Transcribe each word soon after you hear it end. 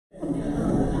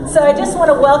So I just want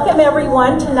to welcome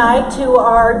everyone tonight to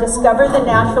our Discover the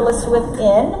Naturalist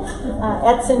Within.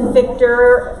 Edson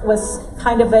Victor was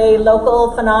kind of a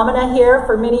local phenomena here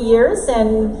for many years,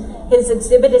 and his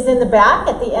exhibit is in the back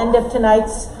at the end of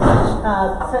tonight's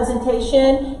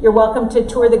presentation. You're welcome to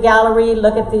tour the gallery,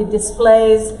 look at the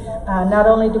displays. Not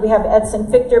only do we have Edson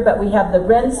Victor, but we have the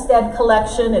Wrenstead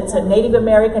collection. It's a Native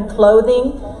American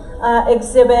clothing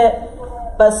exhibit.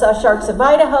 Buzzsaw Sharks of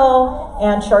Idaho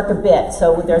and Shark a Bit.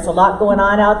 So there's a lot going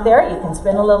on out there. You can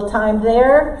spend a little time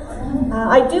there.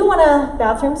 I do want to,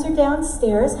 bathrooms are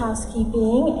downstairs,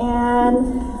 housekeeping,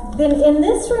 and then in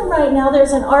this room right now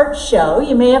there's an art show.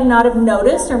 You may have not have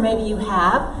noticed, or maybe you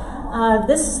have.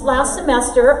 This last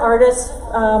semester,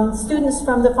 students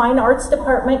from the Fine Arts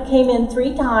Department came in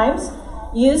 3 times,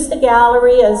 used the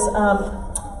gallery as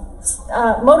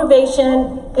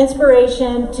motivation,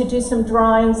 inspiration to do some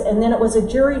drawings, and then it was a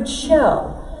juried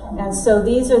show. And so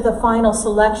these are the final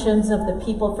selections of the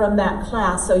people from that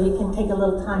class, so you can take a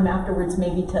little time afterwards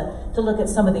maybe to look at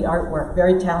some of the artwork.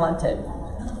 Very talented.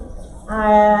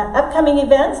 Upcoming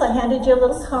events, I handed you a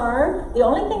little card. The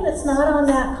only thing that's not on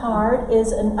that card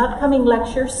is an upcoming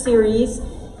lecture series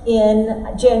in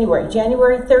January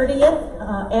 30th.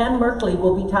 Anne Merkley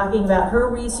will be talking about her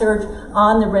research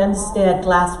on the Wrenstead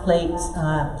glass plates,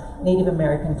 Native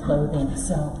American clothing.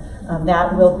 So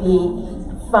that will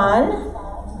be fun.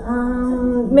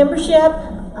 Membership,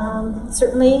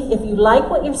 certainly if you like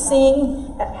what you're seeing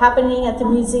happening at the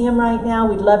museum right now,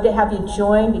 we'd love to have you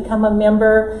join, become a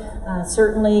member.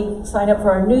 Certainly sign up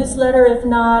for our newsletter if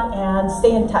not, and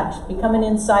stay in touch. Become an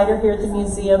insider here at the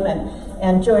museum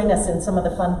and join us in some of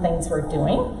the fun things we're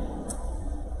doing.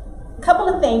 A couple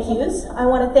of thank yous. I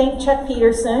want to thank Chuck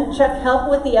Peterson. Chuck helped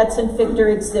with the Edson Victor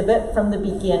exhibit from the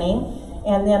beginning,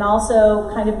 and then also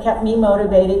kind of kept me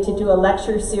motivated to do a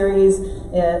lecture series.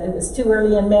 It was too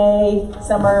early in May,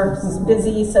 summer was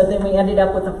busy, so then we ended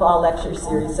up with a fall lecture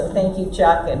series. So thank you,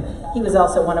 Chuck, and he was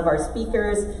also one of our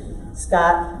speakers.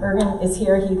 Scott Ergen is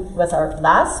here. He was our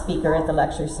last speaker at the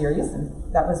lecture series, and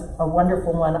that was a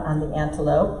wonderful one on the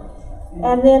antelope.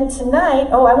 And then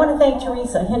tonight, I want to thank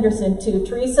Teresa Henderson too.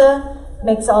 Teresa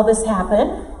makes all this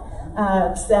happen.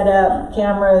 Set up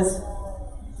cameras,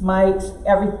 mics,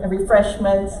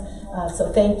 refreshments.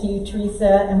 So thank you,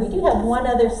 Teresa. And we do have one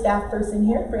other staff person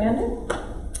here, Brandon.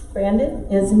 Brandon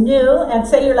is new, and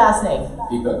say your last name.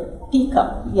 Peacock.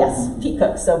 Peacock, yes,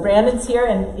 Peacock. So Brandon's here,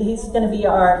 and he's going to be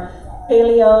our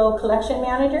paleo collection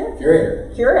manager?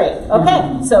 Curator.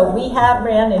 Okay, so we have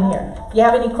Brandon here. If you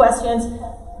have any questions,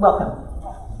 welcome.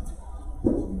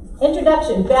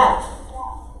 Introduction, Beth.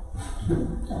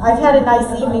 I've had a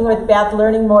nice evening with Beth,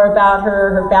 learning more about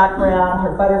her background,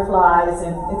 her butterflies,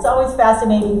 and it's always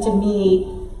fascinating to me,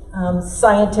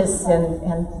 scientists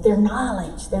and their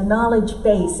knowledge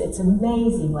base. It's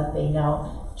amazing what they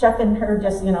know. Chuck and her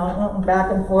just,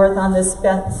 back and forth on this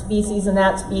species and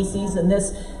that species and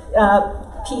this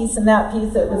piece and that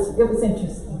piece. It was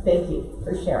interesting. Thank you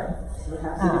for sharing. We're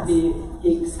happy to be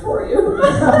geeks for you.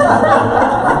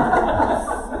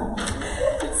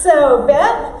 So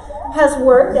Beth has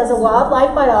worked as a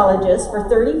wildlife biologist for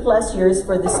 30 plus years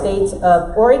for the states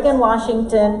of Oregon,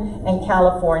 Washington, and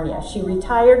California. She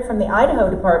retired from the Idaho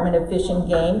Department of Fish and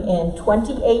Game in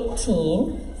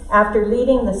 2018 after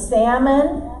leading the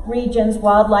Salmon Region's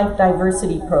Wildlife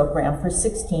Diversity Program for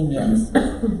 16 years.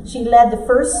 She led the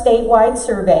first statewide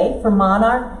survey for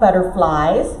monarch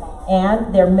butterflies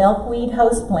and their milkweed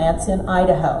host plants in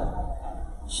Idaho.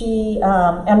 She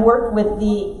and worked with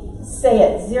the,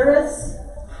 Xerces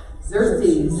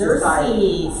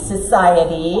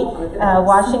Society,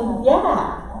 Washington.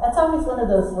 Yeah, that's always one of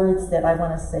those words that I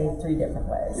want to say 3 different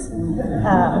ways.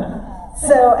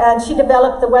 And she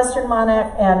developed the Western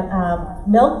Monarch and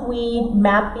Milkweed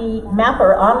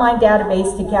Mapper online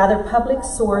database to gather public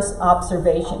source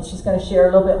observations. She's going to share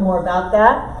a little bit more about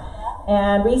that.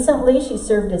 And recently she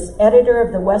served as editor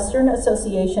of the Western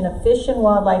Association of Fish and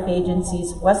Wildlife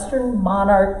Agency's Western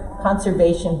Monarch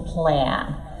Conservation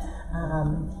Plan.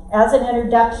 As an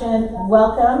introduction,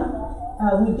 welcome.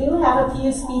 We do have a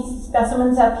few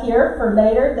specimens up here for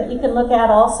later that you can look at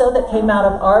also that came out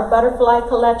of our butterfly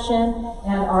collection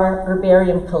and our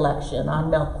herbarium collection on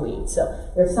milkweed. So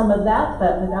there's some of that,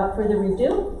 but without further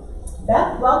ado,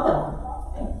 Beth, welcome.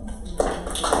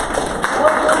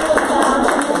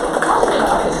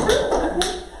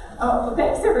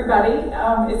 Thanks everybody.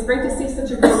 It's great to see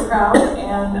such a great crowd,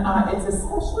 and it's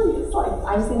like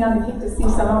icing on the cake to see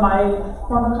some of my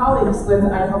former colleagues with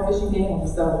Idaho Fish and Game.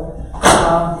 So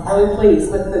really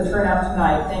pleased with the turnout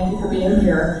tonight. Thank you for being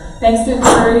here. Thanks to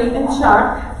Terry and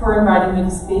Chuck for inviting me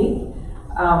to speak.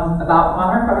 about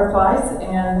monarch butterflies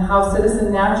and how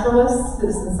citizen naturalists,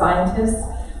 citizen scientists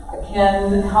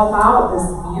can help out this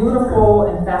beautiful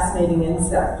and fascinating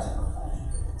insect.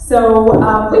 So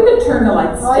we could turn the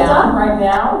lights down right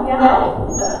now.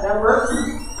 Yeah, that works.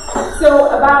 So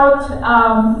about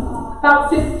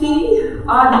 50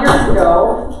 odd years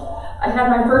ago, I had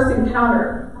my first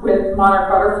encounter with monarch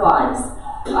butterflies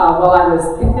while I was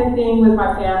picnicking with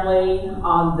my family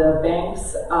on the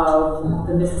banks of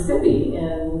the Mississippi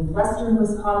in western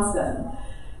Wisconsin.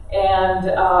 And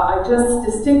I just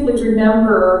distinctly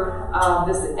remember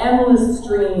this endless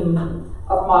stream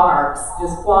of monarchs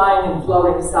just flying and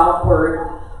floating southward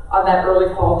on that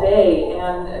early fall day,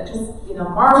 and just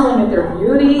marveling at their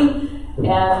beauty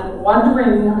and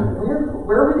wondering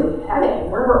where were they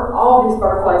heading? Where were all these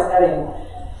butterflies heading?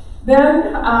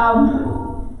 Then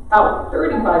about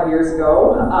 35 years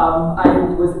ago, I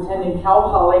was attending Cal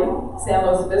Poly, San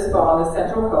Luis Obispo on the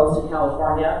Central Coast of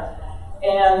California,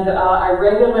 and I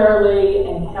regularly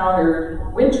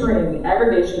encountered wintering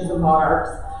aggregations of monarchs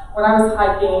when I was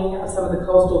hiking some of the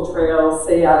coastal trails,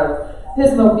 say out of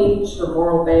Pismo Beach or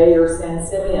Morro Bay or San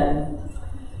Simeon.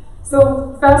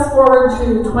 So fast forward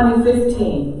to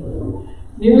 2015,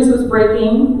 news was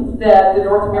breaking that the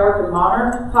North American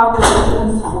monarch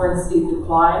populations were in steep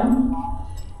decline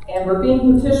and were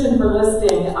being petitioned for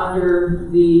listing under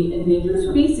the Endangered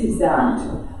Species Act.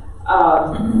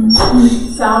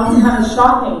 Sounds kind of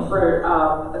shocking for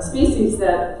a species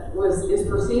that is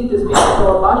perceived as being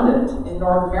so abundant in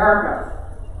North America.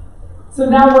 So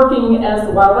now working as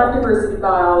the wildlife diversity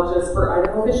biologist for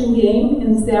Idaho Fish and Game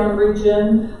in the salmon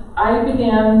region, I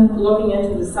began looking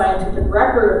into the scientific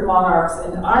record of monarchs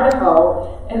in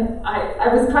Idaho, and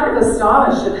I was kind of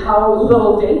astonished at how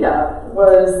little data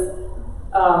was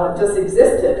just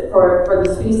existed for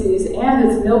the species and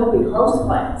its milkweed host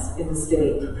plants in the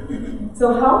state.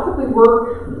 So how could we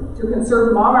work to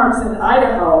conserve monarchs in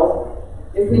Idaho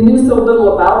if we knew so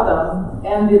little about them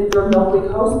and their milkweed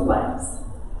host plants?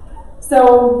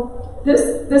 So this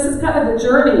is kind of the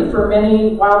journey for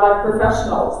many wildlife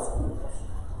professionals.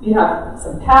 You have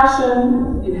some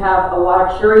passion, you have a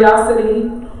lot of curiosity,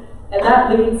 and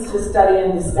that leads to study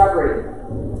and discovery.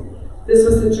 This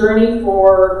was the journey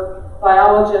for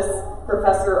biologist,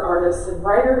 professor, artist, and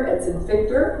writer Edson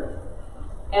Fichter,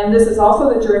 and this is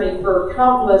also the journey for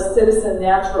countless citizen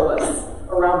naturalists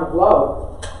around the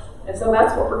globe. And so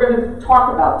that's what we're going to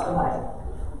talk about tonight.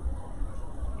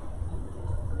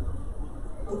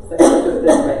 Oops, I should do it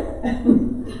this way.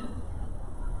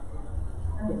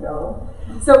 There we go.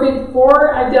 So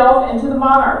before I delve into the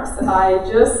monarchs, I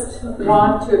just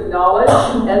want to acknowledge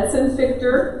Edson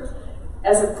Fichter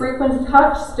as a frequent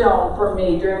touchstone for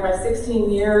me during my 16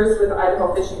 years with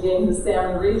Idaho Fish and Game in the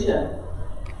salmon region.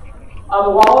 On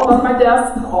the wall above my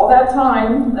desk all that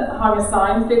time hung a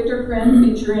signed Fichter print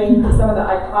featuring some of the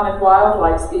iconic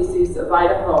wildlife species of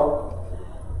Idaho.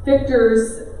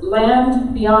 Fichter's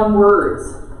Land Beyond Words,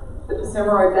 the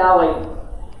Pacimaroy Valley,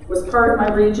 was part of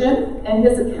my region, and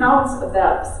his accounts of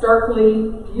that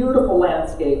starkly beautiful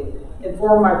landscape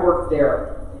informed my work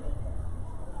there.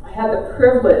 I had the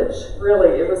privilege,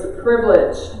 really, it was a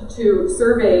privilege to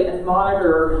survey and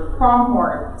monitor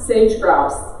pronghorn, sage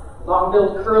grouse,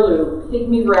 long-billed curlew,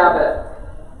 pygmy rabbit,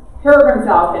 peregrine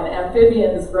falcon,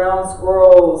 amphibians, ground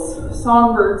squirrels,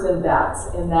 songbirds, and bats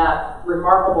in that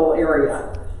remarkable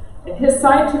area. And his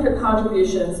scientific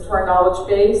contributions to our knowledge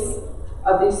base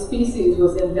of these species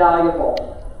was invaluable.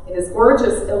 And his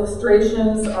gorgeous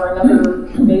illustrations are another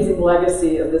amazing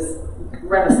legacy of this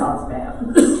Renaissance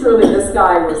man. Truly, this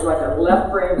guy was like a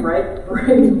left brain, right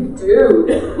brain dude.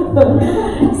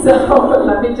 So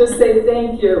let me just say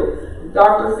thank you,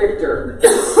 Dr. Fichter.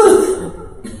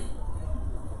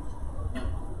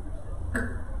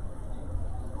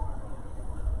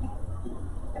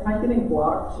 Am I getting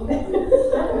blocked?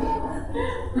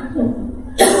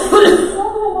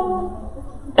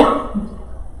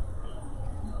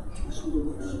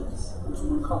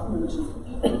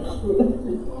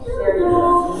 There you go.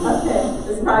 Okay,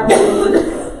 this probably.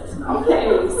 Okay,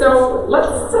 so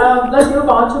let's move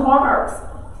on to monarchs.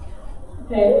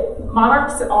 Okay,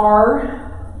 monarchs are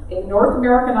a North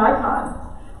American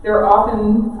icon. They're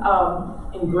often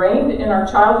ingrained in our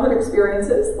childhood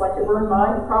experiences, like they were in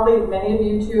mine, probably many of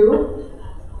you too.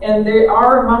 And they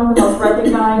are among the most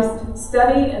recognized,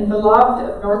 studied, and beloved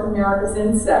of North America's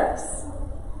insects.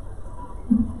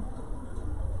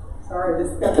 Sorry,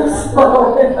 this got so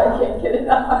slow if I can't get it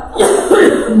up.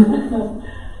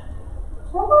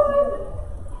 Come on.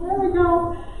 There we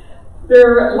go.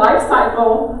 Their life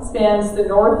cycle spans the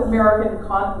North American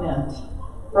continent.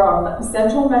 from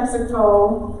central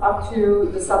Mexico up to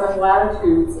the southern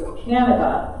latitudes of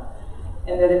Canada,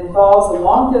 and that involves a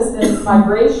long-distance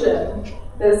migration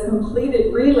that is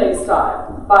completed relay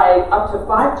style by up to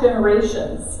 5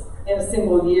 generations in a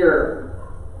single year.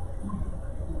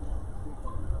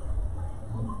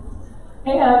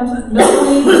 And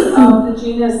milkweeds of the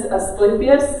genus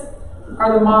Asclepias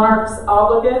are the monarch's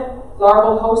obligate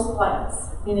larval host plants,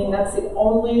 meaning that's the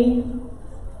only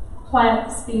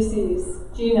plant species,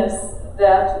 genus,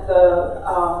 that the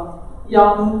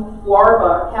young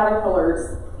larva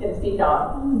caterpillars can feed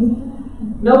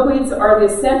on. Milkweeds are the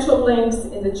essential links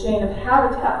in the chain of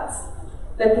habitats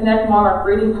that connect monarch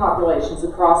breeding populations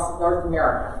across North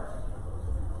America.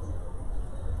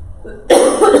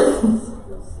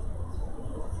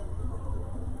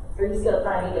 Are you still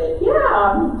trying to eat it?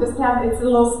 Yeah, just have, it's a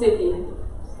little sticky.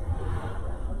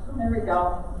 There we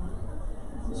go.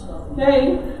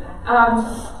 Okay.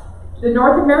 The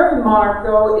North American monarch,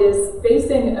 though, is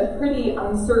facing a pretty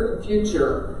uncertain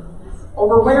future.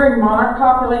 Overwintering monarch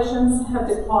populations have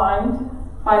declined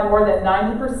by more than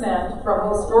 90% from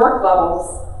historic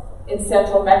levels in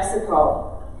central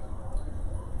Mexico.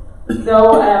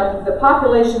 Though the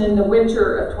population in the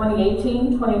winter of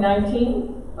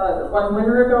 2018-2019, one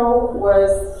winter ago,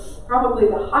 was probably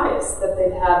the highest that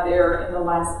they've had there in the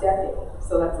last decade.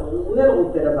 So that's a little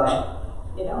bit of a,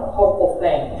 hopeful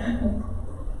thing.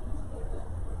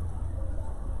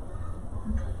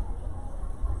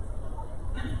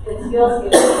 It feels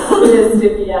good. It is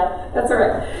sticky, yeah. That's all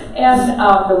right. And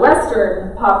the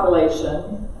western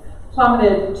population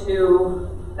plummeted to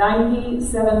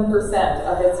 97%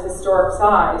 of its historic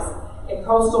size in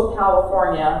coastal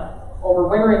California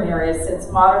overwintering areas since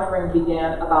monitoring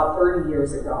began about 30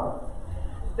 years ago.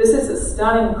 This is a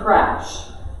stunning crash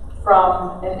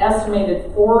from an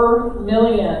estimated 4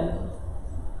 million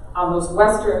on those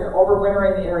western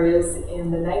overwintering areas in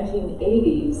the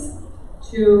 1980s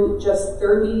to just a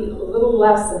little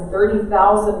less than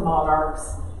 30,000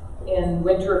 monarchs in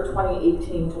winter of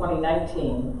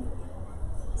 2018-2019.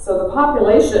 So the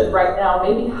population right now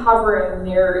may be hovering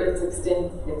near its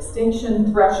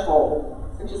extinction threshold,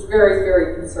 which is very,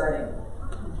 very concerning.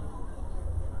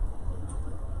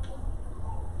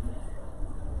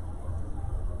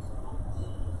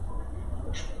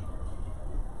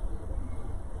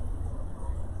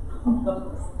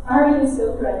 Are you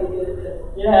still trying to get it?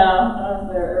 Yeah,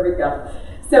 there we go.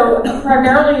 So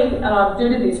primarily due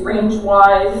to these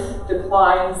range-wide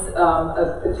declines,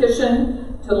 a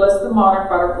petition to list the monarch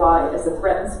butterfly as a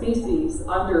threatened species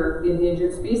under the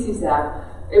Endangered Species Act,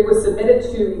 it was submitted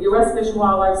to U.S. Fish and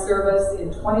Wildlife Service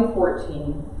in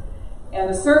 2014, and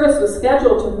the service was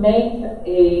scheduled to make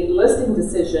a listing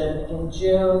decision in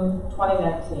June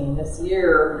 2019, this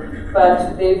year,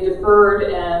 but they've deferred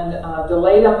and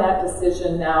delayed on that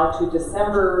decision now to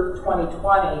December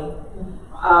 2020.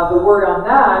 The word on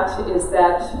that is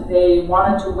that they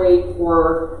wanted to wait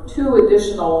for 2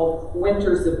 additional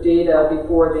winters of data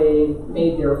before they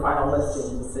made their final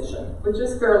listing decision, which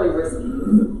is fairly risky.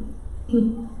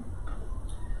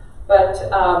 But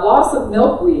loss of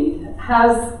milkweed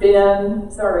has been,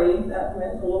 sorry, that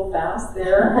went a little fast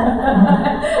there.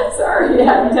 Sorry,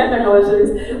 yeah, technical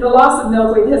issues. The loss of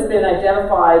milkweed has been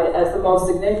identified as the most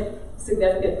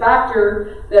significant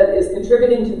factor that is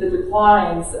contributing to the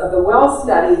declines of the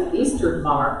well-studied eastern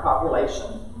monarch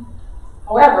population.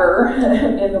 However,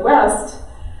 in the West,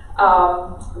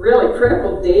 really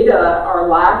critical data are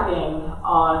lacking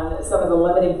on some of the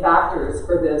limiting factors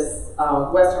for this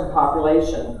western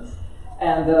population.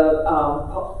 And the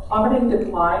plummeting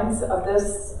declines of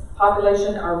this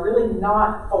population are really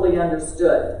not fully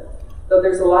understood, though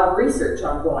there's a lot of research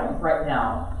ongoing right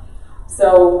now.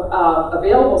 So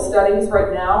available studies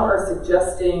right now are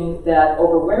suggesting that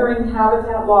overwintering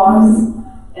habitat loss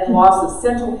and loss of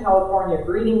Central California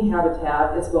breeding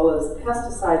habitat, as well as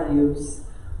pesticide use,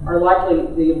 are likely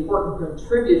the important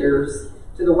contributors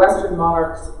to the western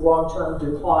monarch's long-term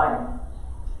decline.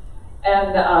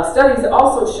 And studies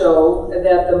also show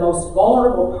that the most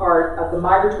vulnerable part of the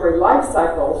migratory life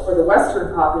cycle for the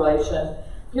western population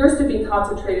appears to be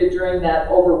concentrated during that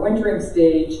overwintering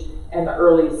stage and the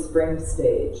early spring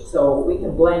stage. So we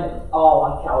can blame it all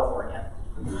on California.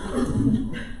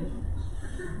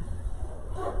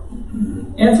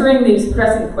 Answering these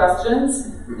pressing questions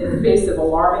in the face of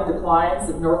alarming declines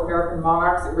of North American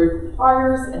monarchs, it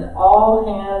requires an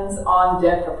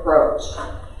all-hands-on-deck approach.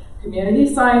 Community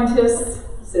scientists,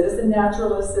 citizen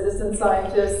naturalists, citizen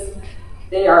scientists,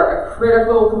 they are a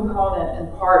critical component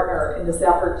and partner in this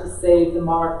effort to save the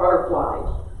monarch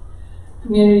butterfly.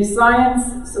 Community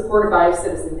science, supported by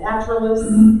citizen naturalists,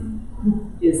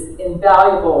 is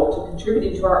invaluable to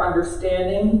contributing to our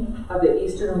understanding of the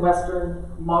eastern and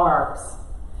western monarchs.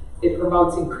 It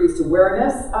promotes increased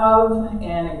awareness of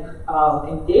and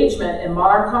engagement in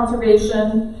monarch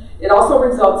conservation. It also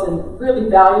results in really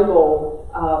valuable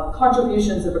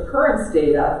contributions of occurrence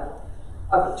data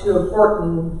to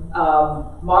important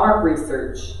monarch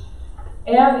research.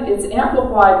 And it's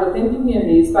amplified within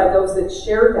communities by those that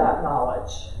share that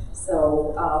knowledge.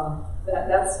 So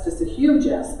that's just a huge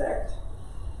aspect.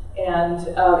 And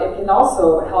it can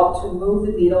also help to move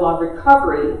the needle on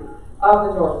recovery of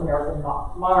the North American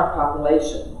monarch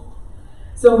population.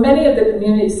 So many of the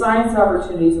community science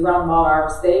opportunities around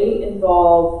monarchs, they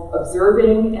involve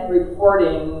observing and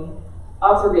reporting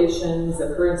observations,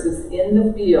 occurrences in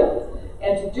the field.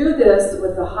 And to do this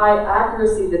with the high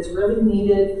accuracy that's really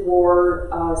needed for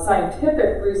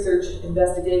scientific research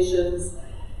investigations,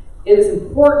 it is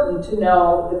important to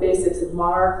know the basics of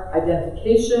monarch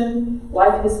identification,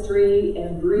 life history,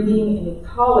 and breeding and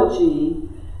ecology,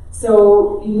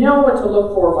 so you know what to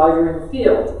look for while you're in the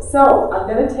field. So I'm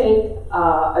going to take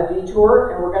a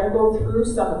detour, and we're going to go through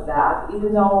some of that,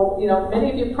 even though many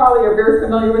of you probably are very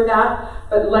familiar with that.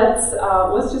 But let's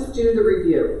just do the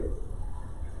review.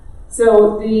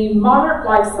 So the monarch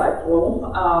life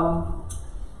cycle,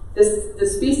 the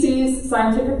species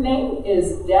scientific name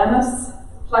is Danis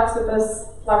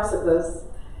plexipus,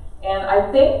 and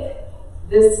I think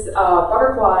this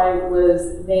butterfly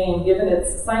was named, given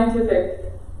its scientific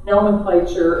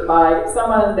nomenclature, by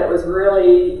someone that was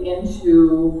really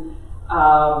into,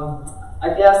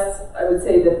 I guess I would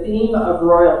say, the theme of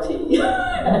royalty,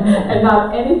 and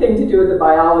not anything to do with the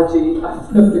biology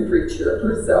of the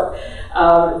creature. So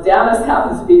Danis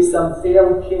happens to be some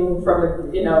failed king from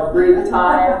the Greek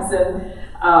times, and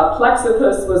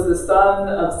Plexipus was the son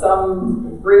of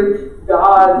some Greek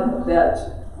god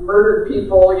that murdered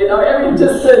people. I mean,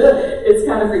 just it's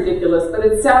kind of ridiculous, but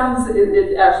it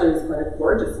actually is quite a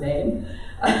gorgeous name.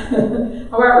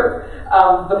 However,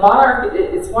 the monarch,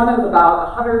 it's one of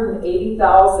about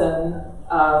 180,000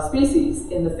 species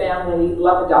in the family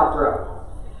Lepidoptera,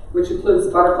 which includes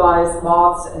butterflies,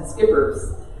 moths, and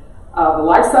skippers. The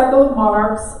life cycle of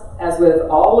monarchs, as with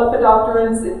all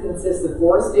lepidopterans, it consists of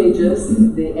 4 stages: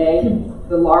 the egg,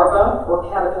 the larva or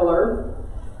caterpillar,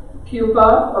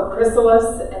 pupa or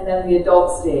chrysalis, and then the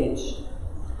adult stage.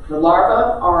 The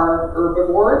larvae are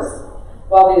herbivores,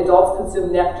 while the adults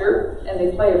consume nectar, and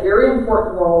they play a very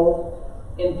important role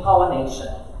in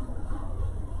pollination.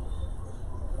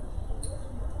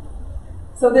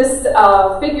 So this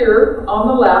figure on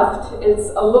the left, it's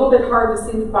a little bit hard to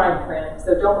see the fine print,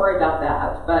 so don't worry about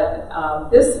that. But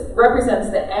this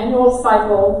represents the annual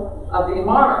cycle of the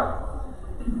monarch.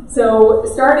 So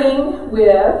starting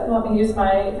with, let me use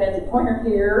my fancy pointer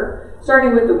here,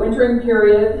 starting with the wintering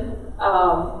period,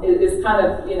 it is kind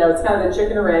of, it's kind of a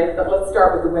chicken or egg, but let's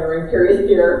start with the wintering period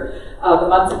here. The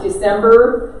months of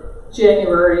December,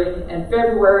 January, and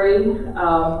February,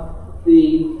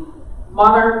 the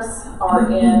monarchs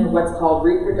are in what's called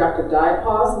reproductive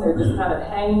diapause, and they're just kind of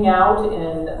hanging out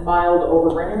in mild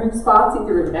overwintering spots,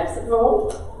 either in Mexico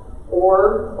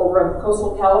or over in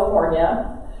coastal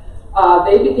California.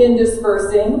 They begin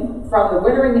dispersing from the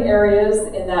wintering areas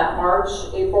in that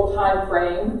March-April time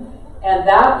frame, and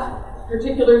that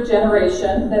particular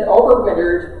generation that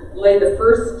overwintered lay the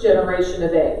first generation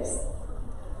of eggs.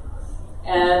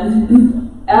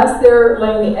 And as they're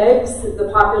laying the eggs, the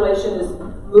population is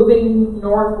moving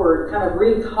northward, kind of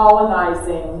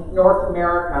recolonizing North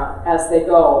America as they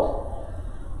go.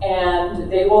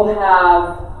 And they will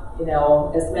have,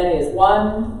 as many as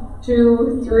 1,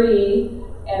 2, 3,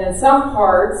 and in some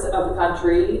parts of the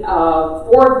country,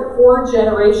 four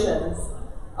generations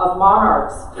of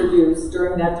monarchs produced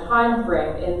during that time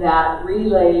frame in that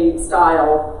relay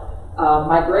style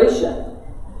migration.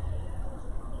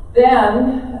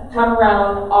 Then, come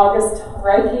around August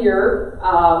right here,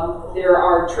 there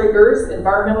are triggers,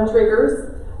 environmental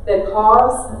triggers, that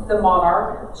cause the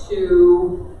monarch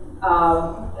to,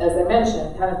 as I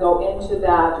mentioned, kind of go into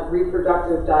that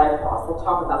reproductive diapause. We'll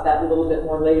talk about that a little bit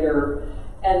more later.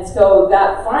 And so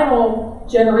that final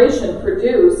generation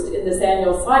produced in this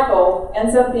annual cycle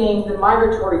ends up being the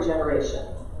migratory generation.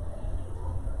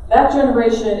 That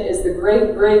generation is the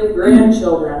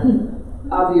great-great-grandchildren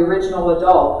of the original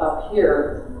adult up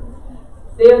here.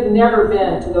 They have never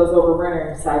been to those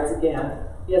overwintering sites again,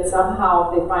 yet somehow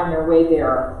they find their way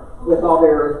there with all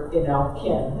their,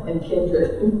 kin and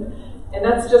kindred. And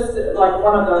that's just like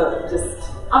one of the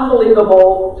just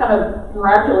unbelievable, kind of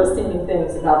miraculous seeming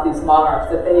things about these monarchs,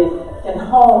 that they can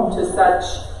home to such,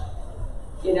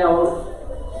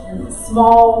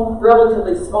 small,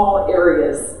 relatively small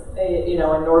areas you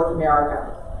know, in North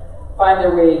America, find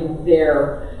their way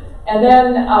there. And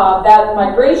then that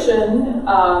migration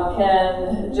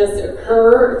can just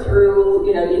occur through,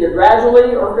 you know, either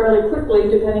gradually or fairly quickly,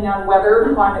 depending on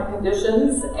weather, climate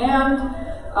conditions, and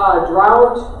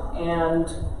drought, and,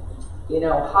 you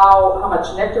know, how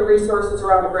much nectar resources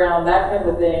are on the ground, that kind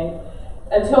of thing.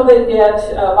 Until they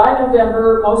get, by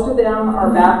November, most of them are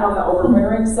back on the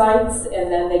overwintering sites,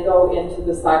 and then they go into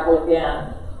the cycle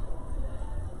again.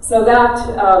 So that,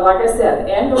 like I said,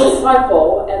 annual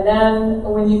cycle, and then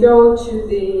when you go to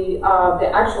the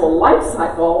actual life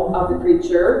cycle of the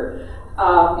creature,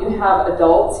 you have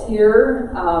adults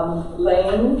here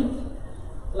laying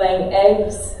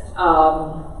eggs,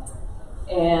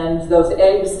 and those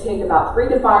eggs take about 3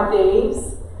 to 5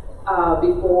 days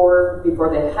before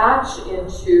they hatch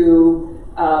into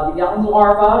the young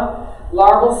larva.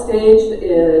 Larval stage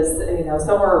is, you know,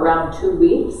 somewhere around 2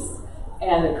 weeks.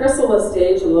 And the chrysalis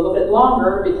stage a little bit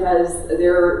longer, because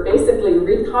they're basically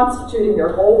reconstituting their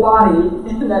whole body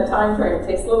in that time frame. It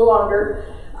takes a little longer,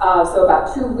 so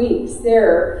about 2 weeks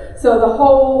there. So the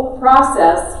whole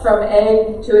process from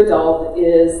egg to adult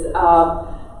is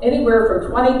anywhere from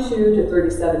 22 to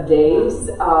 37 days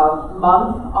a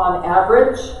month on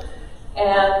average.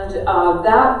 And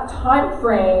that time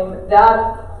frame,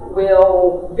 that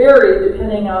will vary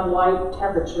depending on light,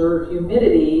 temperature,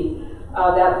 humidity.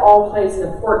 That all plays an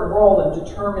important role in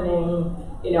determining,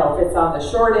 you know, if it's on the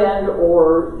short end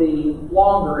or the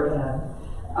longer end.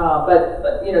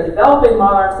 But you know, developing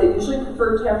monarchs, they usually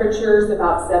prefer temperatures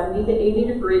about 70 to 80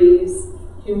 degrees,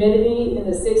 humidity in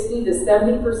the 60 to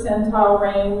 70 percentile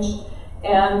range,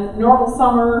 and normal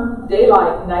summer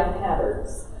daylight and night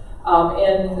patterns.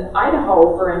 In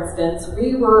Idaho, for instance,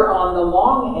 we were on the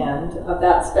long end of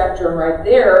that spectrum right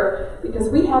there, because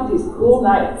we have these cool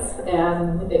nights,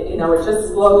 and you know, it just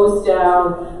slows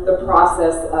down the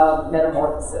process of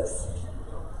metamorphosis.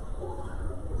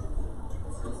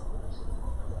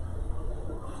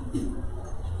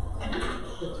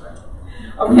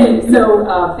 Okay, so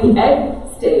the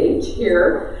egg stage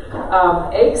here,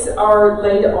 eggs are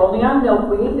laid only on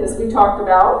milkweed, as we talked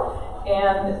about,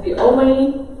 and the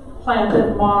only plant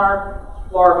that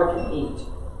monarch larvae can eat.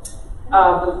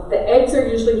 The eggs are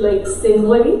usually laid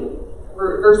singly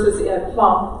versus in a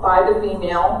clump by the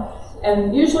female,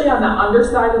 and usually on the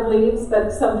underside of leaves,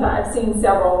 but sometimes I've seen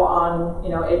several on,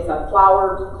 you know, eggs on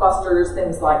flower clusters,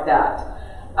 things like that.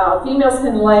 Females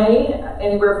can lay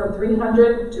anywhere from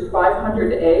 300 to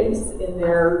 500 eggs in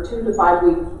their 2 to 5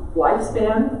 week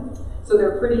lifespan. So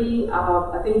they're pretty,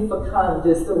 I think fecund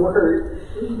is the word.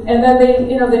 And then they,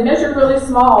 you know, they measure really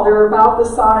small. They're about the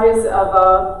size of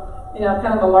a, you know,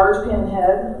 kind of a large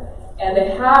pinhead. And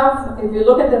they have, if you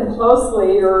look at them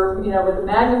closely, or, you know, with a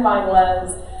magnifying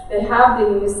lens, they have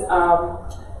these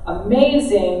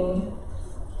amazing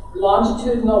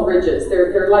longitudinal ridges.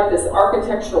 They're like this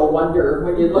architectural wonder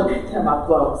when you look at them up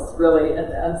close, really,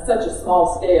 on such a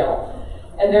small scale.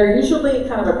 And they're usually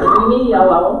kind of a creamy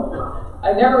yellow.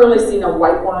 I've never really seen a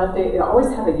white one. They always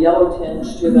have a yellow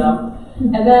tinge to them.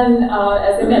 And then,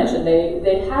 as I mentioned,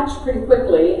 they hatch pretty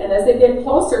quickly. And as they get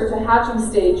closer to hatching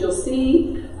stage, you'll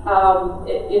see,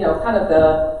 you know, kind of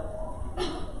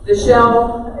the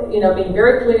shell, you know, being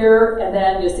very clear. And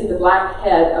then you'll see the black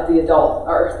head of the adult,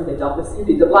 or the adult, excuse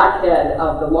me, the black head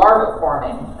of the larva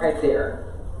forming right there.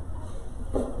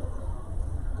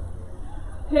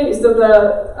 Okay, so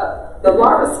the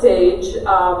larva stage,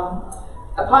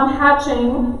 upon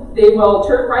hatching, they will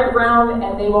turn right around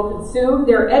and they will consume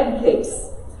their egg case.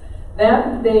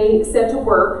 Then they set to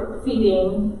work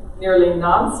feeding nearly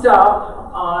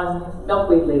nonstop on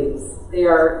milkweed leaves. They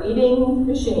are eating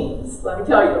machines, let me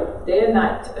tell you, day and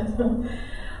night.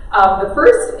 The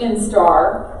first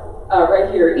instar,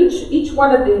 right here, each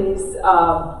one of these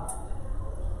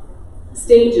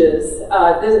stages,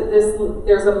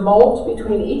 there's a molt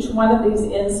between each one of these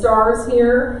instars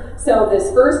here. So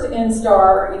this first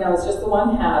instar, you know, it's just the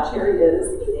one hatch. Here he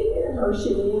is, eating, or she,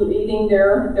 eating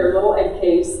their little egg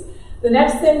case. The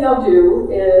next thing they'll do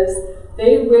is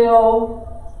they will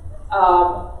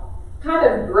kind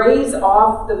of graze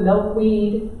off the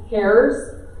milkweed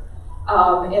hairs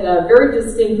in a very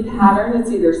distinct pattern. It's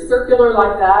either circular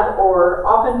like that or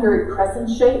often very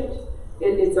crescent-shaped.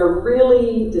 It's a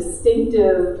really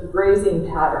distinctive grazing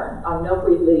pattern on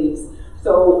milkweed leaves.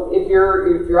 So if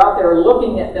you're out there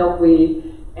looking at milkweed,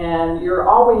 and you're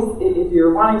always, if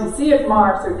you're wanting to see if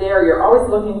monarchs are there, you're always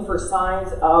looking for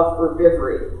signs of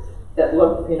herbivory that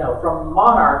look, you know, from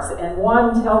monarchs. And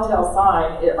one telltale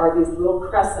sign are these little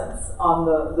crescents on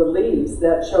the leaves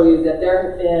that show you that there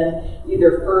have been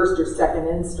either first or second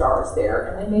instars there,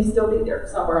 and they may still be there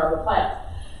somewhere on the plant.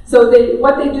 So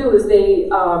what they do is they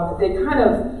kind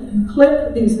of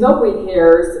clip these milkweed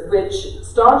hairs, which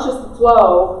staunches the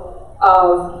flow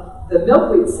of the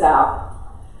milkweed sap,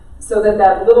 so that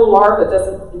that little larva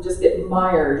doesn't just get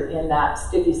mired in that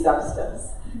sticky substance.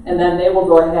 And then they will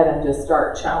go ahead and just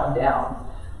start chowing down.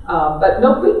 But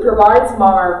milkweed provides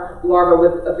monarch larvae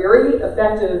with a very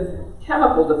effective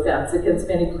chemical defense against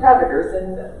many predators,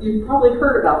 and you've probably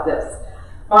heard about this.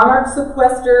 Monarchs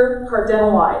sequester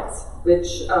cardenolides,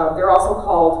 which they're also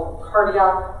called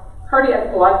cardiac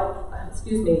glycosides.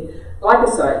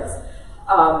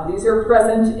 These are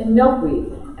present in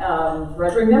milkweed,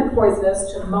 rendering them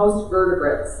poisonous to most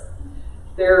vertebrates.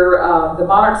 The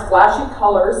monarch's flashy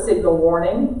colors signal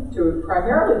warning to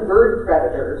primarily vertebrate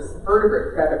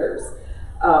predators,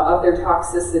 of their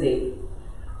toxicity.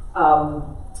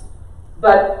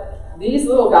 But these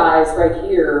little guys right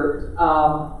here,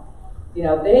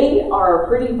 they are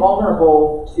pretty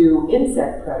vulnerable to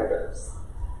insect predators.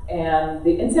 And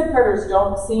the insect predators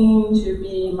don't seem to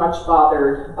be much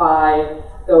bothered by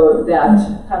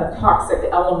that kind of toxic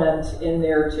element in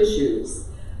their tissues.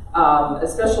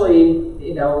 Especially,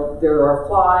 there are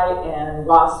fly and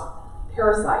wasp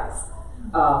parasites,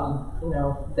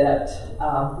 that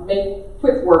make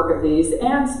quick work of these,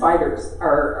 and spiders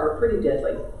are pretty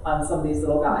deadly on some of these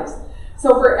little guys.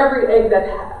 So for every egg that,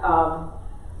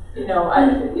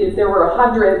 if there were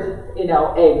 100,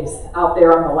 eggs out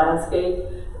there on the landscape,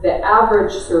 the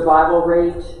average survival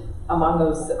rate among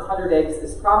those 100 eggs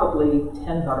is probably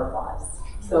 10 butterflies.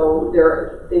 So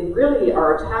they really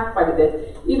are attacked quite a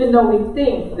bit, even though we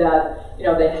think that,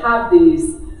 they have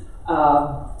these,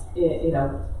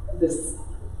 this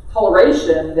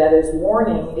coloration that is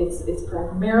warning. It's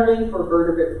primarily for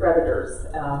vertebrate predators,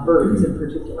 birds in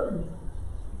particular.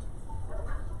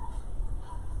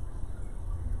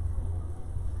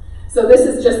 So this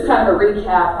is just kind of a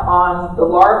recap on the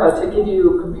larva to give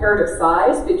you comparative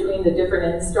size between the different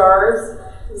instars.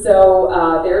 So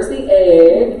there's the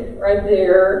egg right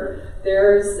there.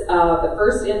 There's the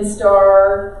first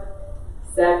instar,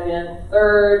 second,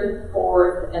 third,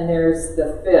 fourth, and there's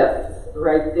the fifth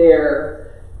right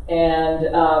there. And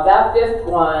that fifth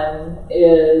one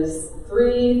is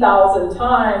 3,000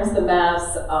 times the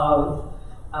mass of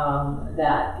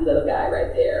that little guy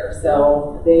right there.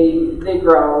 So they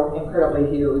grow incredibly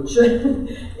huge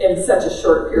in such a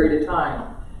short period of time.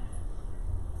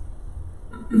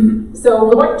 So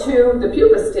we're going to the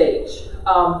pupa stage.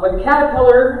 When the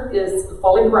caterpillar is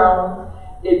fully grown,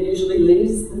 it usually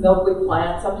leaves the milkweed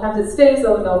plant. Sometimes it stays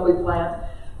on the milkweed plant,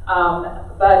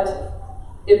 but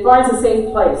it finds a safe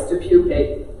place to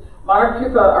pupate. Monarch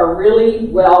pupa are really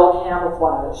well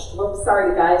camouflaged. Whoops,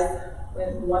 sorry guys,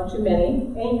 went one too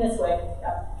many. Aim this way.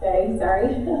 Okay, sorry.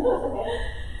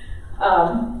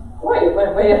 Boy, it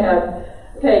went way ahead.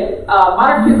 Okay,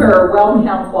 monarch pupa are well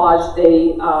camouflaged.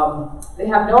 They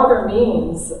have no other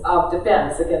means of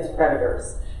defense against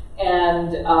predators.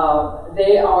 And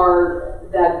they are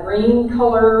that green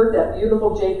color, that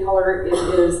beautiful jade color. It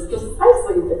is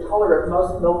precisely the color of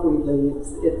most milkweed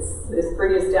leaves. It's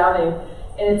pretty astounding.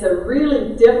 And it's a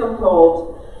really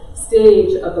difficult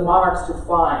stage of the monarchs to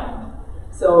find.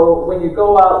 So when you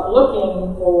go out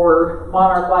looking for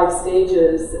monarch-like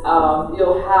stages,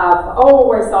 you'll have,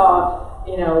 I saw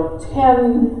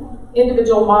 10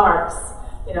 individual monarchs.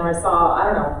 I saw, I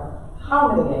don't know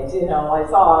how many eggs, I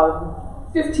saw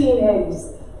 15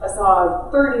 eggs. I saw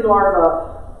 30 larvae.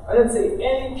 I didn't see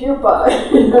any pupa.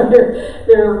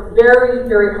 They're very,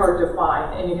 very hard to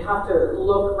find, and you have to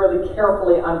look really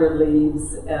carefully under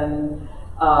leaves and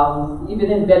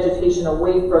even in vegetation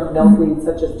away from milkweed,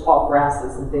 such as tall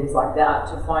grasses and things like that,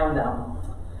 to find them.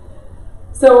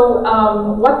 So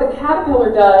what the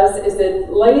caterpillar does is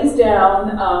it lays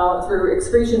down through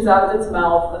excretions out of its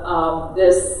mouth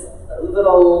this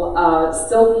little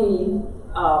silky,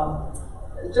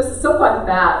 just a silk-like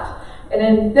mat,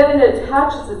 and then it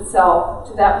attaches itself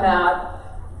to that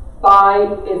mat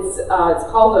by it's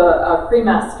called a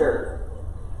cremaster,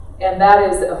 and that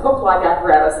is a hook-like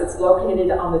apparatus that's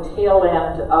located on the tail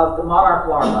end of the monarch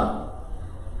larva.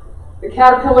 The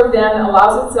caterpillar then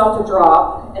allows itself to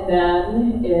drop, and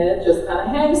then it just kind of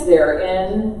hangs there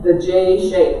in the J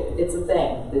shape. It's a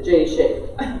thing, the J shape.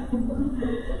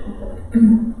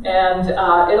 And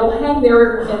it'll hang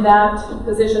there in that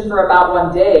position for about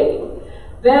 1 day.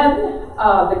 Then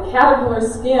the caterpillar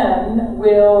skin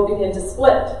will begin to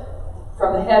split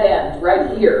from the head end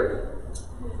right here.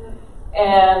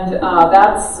 And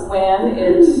that's when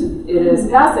it is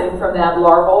passing from that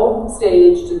larval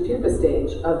stage to the pupa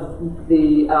stage of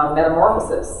the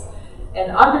metamorphosis.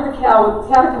 And under the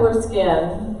caterpillar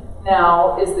skin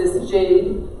now is this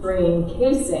jade green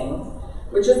casing,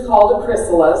 which is called a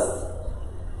chrysalis,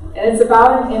 and it's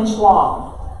about an inch long.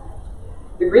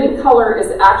 The green color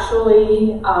is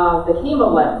actually the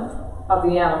hemolymph of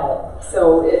the animal.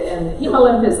 So, and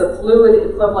hemolymph is a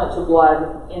fluid equivalent to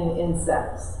blood in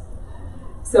insects.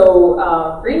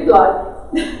 So, green blood,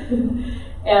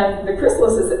 and the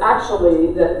chrysalis is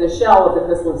actually, the shell of the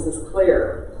chrysalis is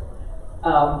clear,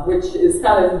 which is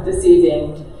kind of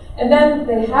deceiving. And then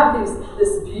they have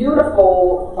this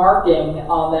beautiful marking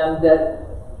on them that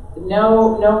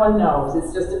no one knows.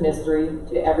 It's just a mystery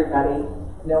to everybody.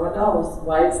 No one knows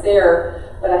why it's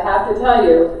there. But I have to tell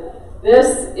you,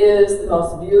 this is the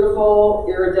most beautiful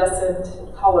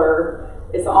iridescent color.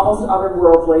 It's almost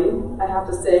otherworldly, I have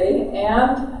to say.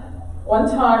 And one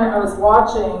time I was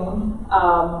watching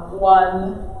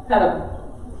one kind of,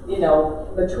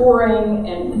 maturing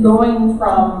and going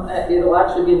from, it'll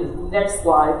actually be the next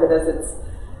slide, but as it's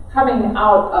coming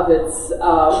out of its,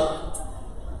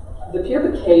 the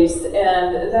pupa case,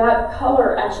 and that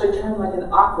color actually turned like an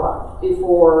aqua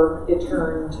before it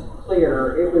turned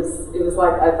clear. It was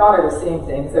like, I thought I was seeing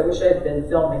things. I wish I had been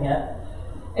filming it.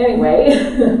 Anyway,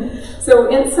 so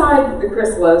inside the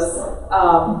chrysalis,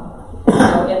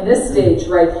 in this stage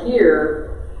right here,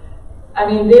 I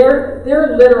mean,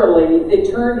 they're literally, they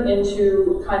turn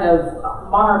into kind of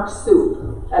monarch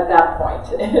soup at that point.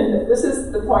 And this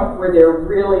is the point where they're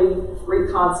really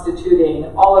reconstituting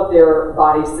all of their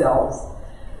body cells.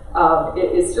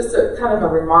 It's just a kind of a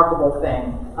remarkable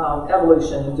thing.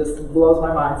 Evolution just blows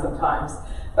my mind sometimes.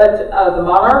 But the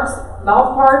monarch's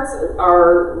mouth parts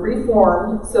are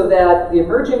reformed so that the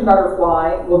emerging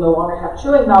butterfly will no longer have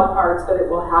chewing mouth parts, but it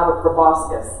will have a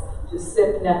proboscis to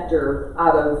sip nectar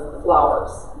out of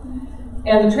flowers.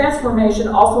 And the transformation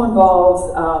also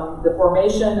involves the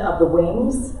formation of the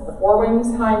wings, the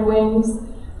forewings, hind wings,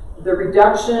 the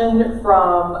reduction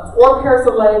from 4 pairs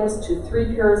of legs to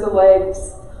 3 pairs of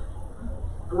legs,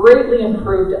 greatly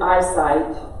improved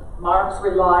eyesight. Monarchs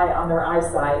rely on their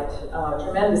eyesight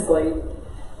tremendously,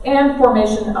 and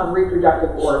formation of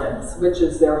reproductive organs, which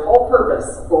is their whole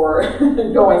purpose for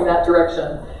going that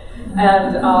direction.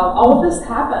 And all of this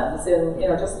happens in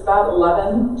just about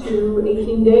 11 to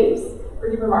 18 days.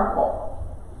 Pretty remarkable.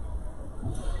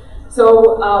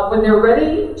 So when they're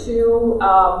ready to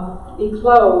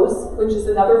eclose, which is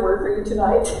another word for you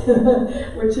tonight,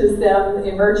 which is them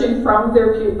emerging from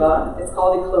their pupa, it's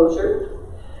called eclosure.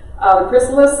 The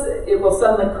chrysalis, it will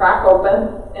suddenly crack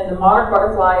open, and the monarch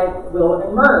butterfly will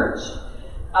emerge.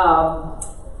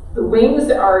 The wings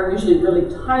are usually really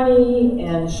tiny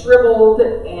and shriveled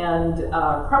and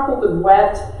crumpled and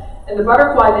wet, and the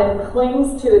butterfly then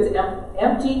clings to its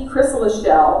empty chrysalis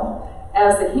shell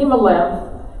as the hemolymph,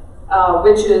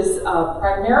 which is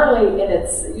primarily in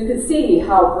its, you can see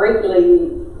how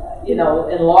greatly,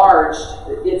 enlarged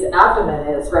its abdomen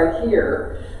is right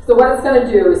here. So what it's going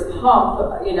to do is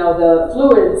pump, the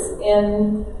fluids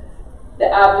in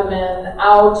the abdomen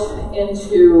out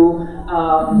into,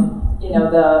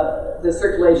 the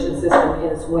circulation system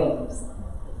in its wings.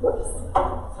 Whoops.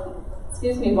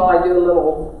 Excuse me while I do a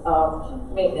little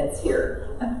maintenance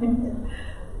here.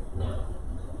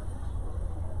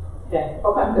 Okay,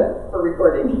 hope I'm good for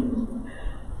recording.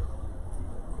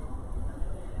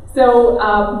 So,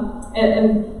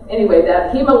 and anyway,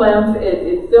 that hemolymph,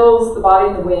 it fills the body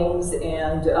and the wings,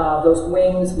 and those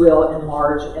wings will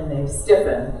enlarge and they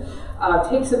stiffen. It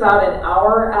takes about an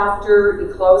hour after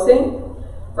eclosing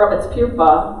from its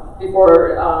pupa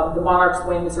before the monarch's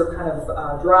wings are kind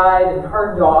of dried and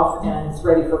hardened off, and it's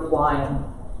ready for flying.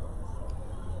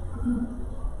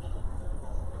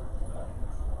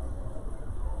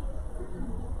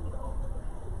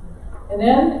 And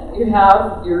then you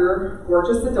have your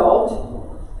gorgeous adult.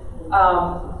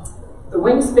 The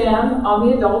wingspan on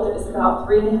the adult is about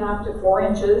 3.5 to 4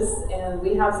 inches, and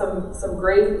we have some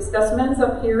great specimens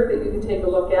up here that you can take a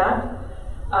look at.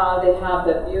 They have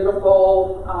that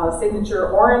beautiful signature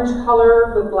orange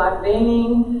color with black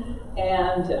veining,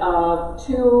 and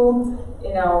two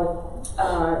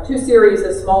series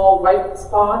of small white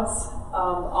spots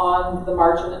on the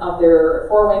margin of their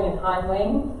forewing and hind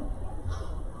wing.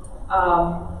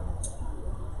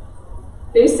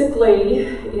 Basically,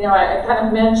 I kind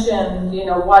of mentioned,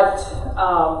 what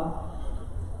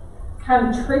kind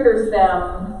of triggers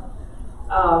them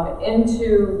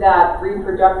into that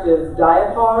reproductive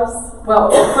diapause.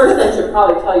 Well, first I should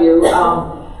probably tell you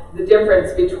the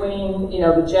difference between,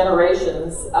 the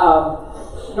generations.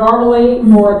 Normally,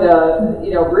 for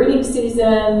the, breeding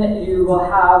season, you will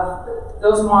have,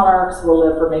 those monarchs will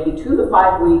live for maybe 2 to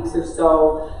 5 weeks or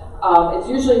so. It's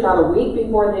usually about a week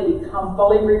before they become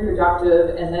fully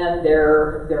reproductive, and then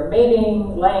they're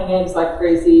mating, laying eggs like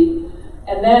crazy,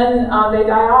 And then they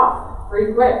die off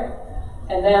pretty quick.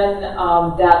 And then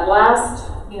that last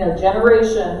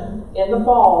generation in the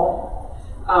fall,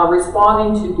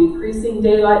 responding to decreasing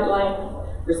daylight length,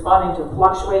 responding to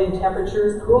fluctuating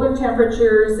temperatures, cooler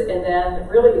temperatures, and then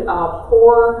really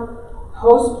poor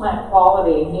host plant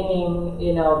quality, meaning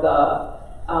the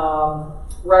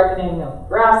ripening of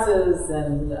grasses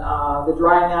and the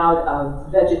drying out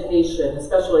of vegetation,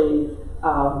 especially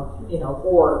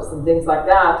forbs and things like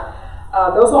that.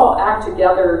 Those all act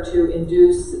together to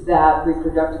induce that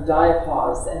reproductive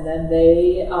diapause, and then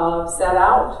they set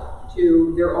out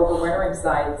to their overwintering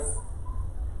sites.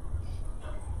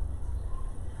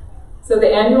 So the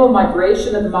annual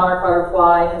migration of the monarch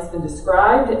butterfly has been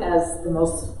described as the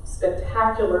most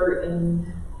spectacular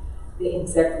in the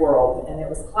insect world, and it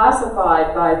was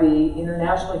classified by the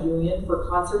International Union for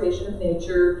Conservation of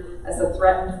Nature as a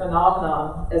threatened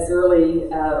phenomenon as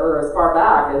early or as far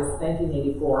back as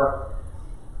 1984.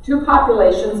 Two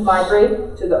populations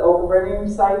migrate to the overwintering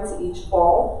sites each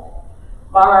fall.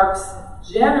 Monarchs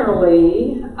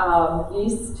generally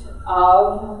east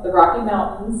of the Rocky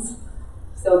Mountains.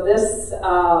 So this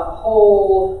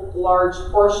whole large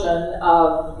portion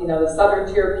of the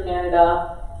southern tier of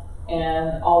Canada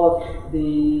and all of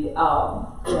the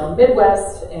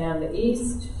Midwest and the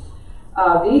East.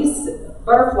 These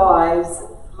butterflies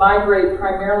migrate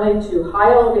primarily to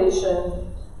high elevation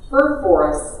fir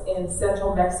forests in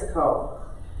central Mexico,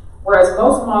 whereas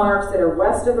most monarchs that are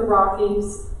west of the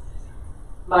Rockies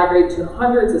migrate to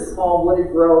hundreds of small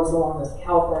wooded groves along the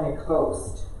California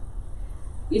coast.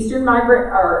 Eastern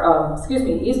monarchs,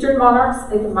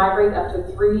 they can migrate up to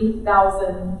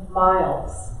 3,000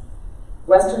 miles.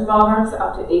 Western monarchs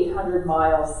up to 800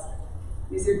 miles.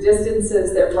 These are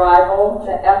distances that rival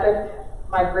the epic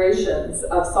migrations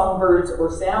of songbirds or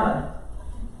salmon.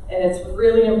 And it's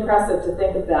really impressive to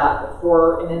think of that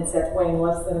for an insect weighing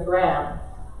less than a gram.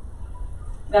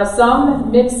 Now, some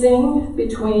mixing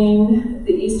between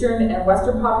the eastern and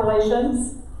western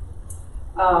populations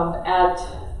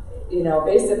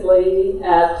basically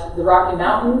at the Rocky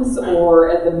Mountains or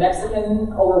at the Mexican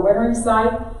overwintering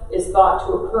site is thought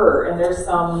to occur, and there's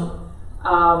some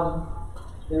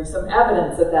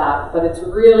evidence of that, but it's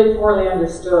really poorly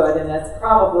understood, and that's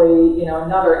probably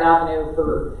another avenue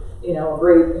for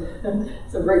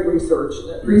some great research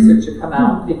to come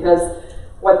out, because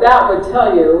what that would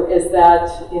tell you is that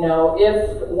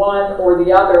if one or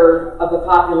the other of the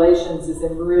populations is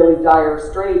in really dire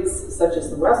straits, such as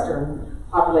the western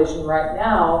population right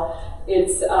now,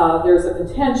 there's a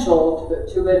potential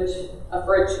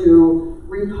for it to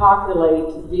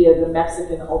repopulate via the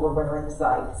Mexican overwintering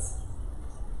sites.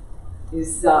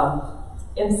 These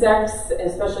insects,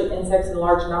 especially insects in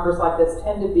large numbers like this,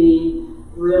 tend to be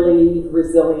really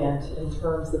resilient in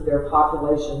terms of their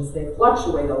populations. They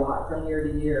fluctuate a lot from year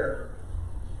to year.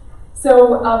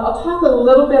 So I'll talk a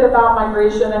little bit about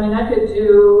migration. I mean, I could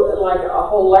do like a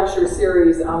whole lecture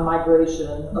series on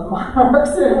migration of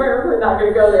monarchs, and we're not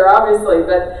going to go there, obviously,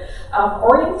 but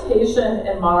orientation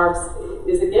in monarchs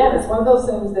is, again, it's one of those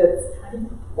things that's kind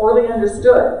of poorly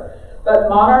understood. But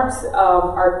monarchs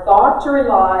are thought to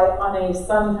rely on a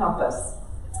sun compass,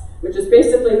 which is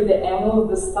basically the angle of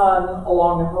the sun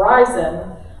along the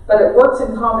horizon, but it works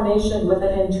in combination with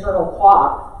an internal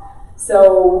clock.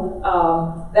 So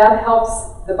that helps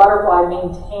the butterfly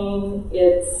maintain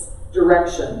its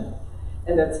direction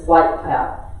and its flight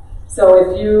path. So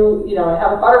if you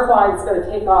have a butterfly that's going to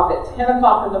take off at 10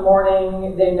 o'clock in the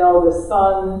morning, they know the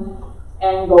sun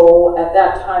angle at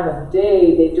that time of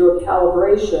day, they do a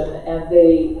calibration and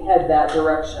they head that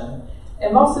direction.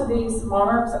 And most of these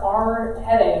monarchs are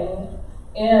heading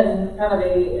in kind of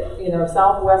a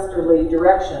southwesterly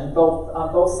direction,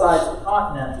 on both sides of the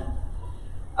continent.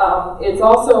 It's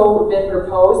also been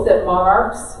proposed that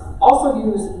monarchs also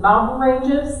use mountain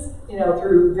ranges,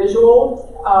 through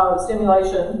visual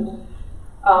stimulation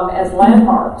as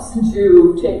landmarks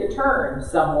to take a turn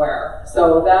somewhere.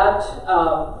 So that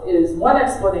is one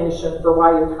explanation for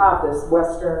why you have this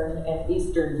western and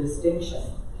eastern distinction.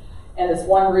 And it's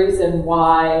one reason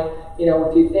why,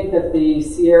 if you think of the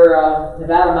Sierra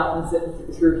Nevada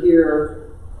mountains through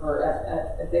here, or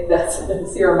I think that's the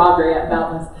Sierra Madre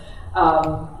Mountains,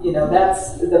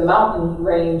 that's the mountain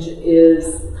range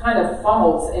is kind of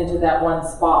funnels into that one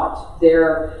spot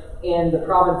there in the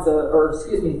province of,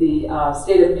 the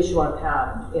state of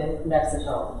Michoacan in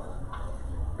Mexico.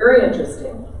 Very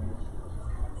interesting.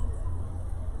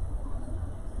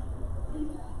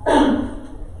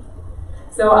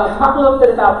 So I'll talk a little bit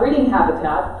about breeding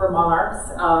habitat for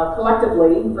monarchs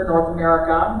collectively for North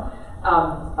America.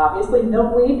 Obviously,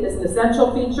 milkweed is an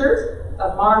essential feature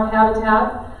of monarch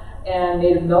habitat. And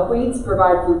native milkweeds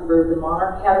provide food for the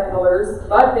monarch caterpillars,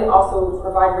 but they also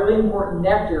provide really important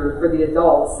nectar for the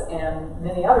adults and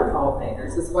many other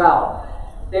pollinators as well.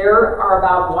 There are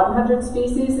about 100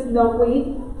 species of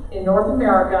milkweed in North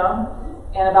America,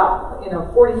 and about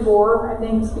 44, I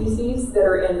think, species that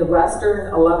are in the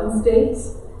western 11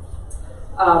 states.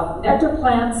 Nectar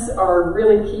plants are a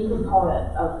really key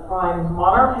component of prime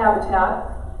monarch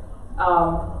habitat.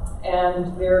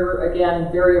 And they're,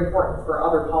 again, very important for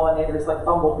other pollinators like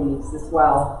bumblebees as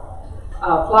well.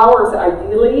 Flowers,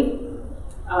 ideally,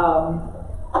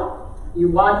 you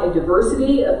want a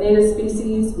diversity of native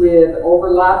species with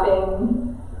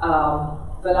overlapping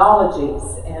phenologies.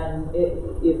 And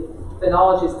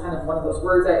phenology is kind of one of those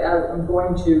words I'm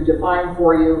going to define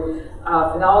for you.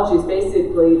 Phenology is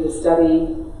basically the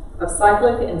study of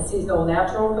cyclic and seasonal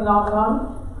natural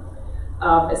phenomenon,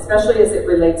 especially as it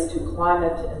relates to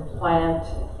climate and plant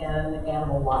and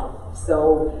animal life.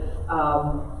 So,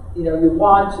 you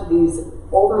want these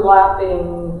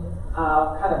overlapping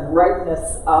kind of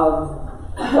ripeness of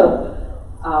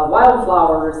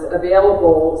wildflowers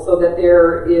available so that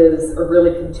there is a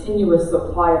really continuous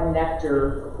supply of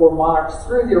nectar for monarchs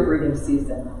through their breeding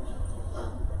season.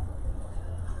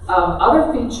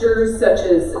 Other features such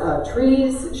as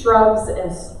trees, shrubs,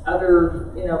 and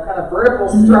other, kind of vertical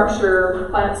structure,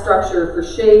 plant structure for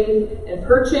shade and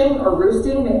perching or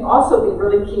roosting may also be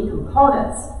really key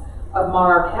components of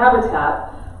monarch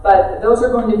habitat, but those are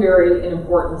going to vary in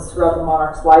importance throughout the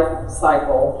monarch's life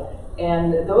cycle,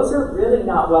 and those are really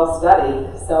not well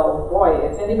studied. So, boy,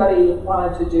 if anybody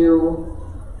wanted to do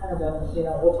kind of a,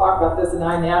 we'll talk about this, an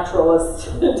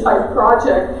iNaturalist type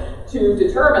project to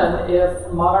determine if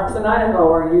monarchs in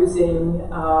Idaho are using,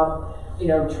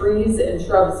 trees and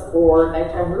shrubs for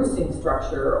nighttime roosting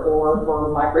structure or for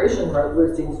migration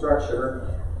roosting structure.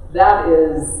 That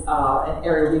is an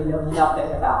area we know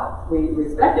nothing about. We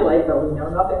speculate, but we know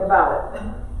nothing about it.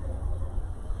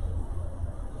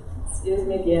 Excuse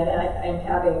me again, I'm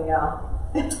having,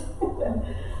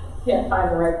 can't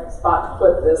find the right spot to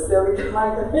clip this. There we go.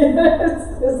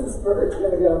 This is where it's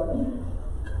going to go.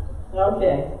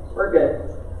 Okay, we're good.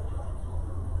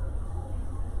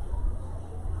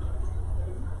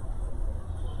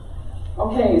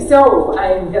 Okay, so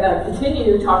I'm going to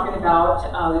continue talking about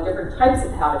the different types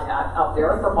of habitat out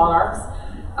there for monarchs.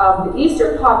 The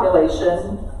eastern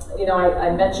population,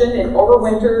 I mentioned it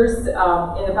overwinters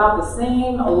in about the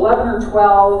same 11 or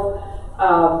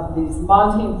 12 these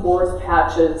montane forest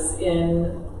patches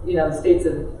in the states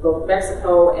of both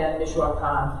Mexico and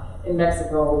Michoacan in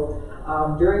Mexico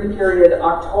during the period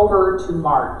October to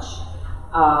March.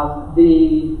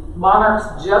 The monarchs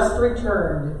just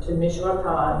returned to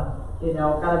Michoacan,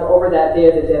 kind of over that Day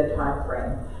of the Dead time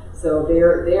frame. So they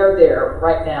are there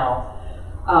right now.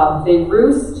 They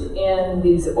roost in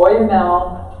these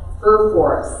Oyamel fir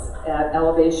forests at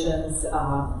elevations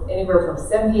anywhere from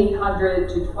 7,800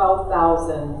 to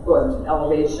 12,000 foot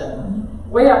elevation,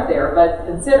 way up there. But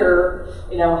consider,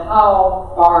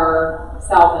 how far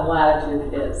south in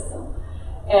latitude it is.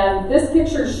 And this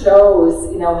picture shows,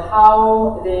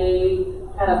 how they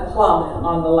kind of plumb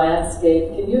on the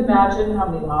landscape. Can you imagine how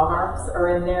many monarchs are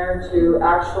in there to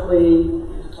actually,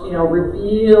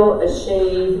 reveal a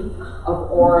shade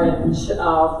of orange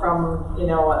from,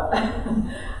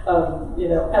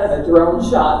 kind of a drone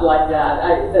shot like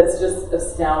that? That's just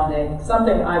astounding.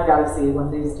 Something I've got to see one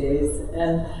of these days.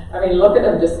 And I mean, look at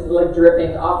them just like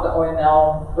dripping off the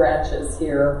OML branches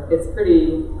here. It's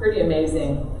pretty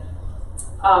amazing.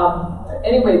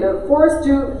 Anyway, the forests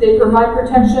they provide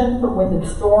protection from wind and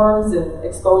storms and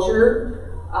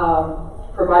exposure,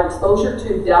 provide exposure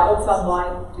to dappled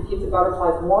sunlight to keep the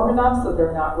butterflies warm enough so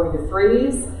they're not going to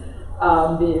freeze.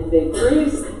 If they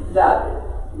freeze, that,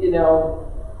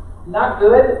 not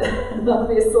good,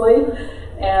 obviously.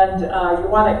 And you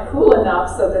want it cool enough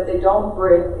so that they don't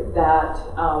break that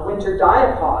winter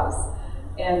diapause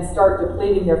and start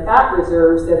depleting their fat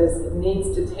reserves that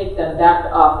needs to take them back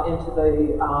up into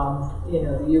the,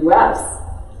 the U.S.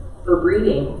 for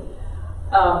breeding.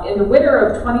 In the winter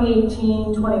of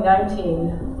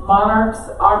 2018-2019, monarchs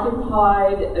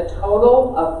occupied a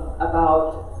total of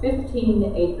about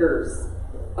 15 acres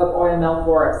of OML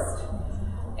forest.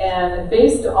 And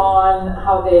based on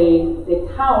how they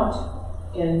count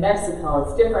in Mexico,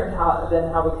 it's different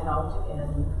than how we count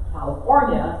in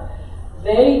California.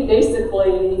 They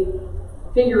basically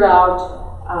figure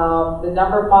out the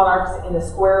number of monarchs in a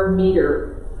square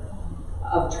meter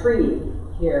of tree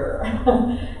here.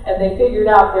 And they figured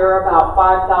out there are about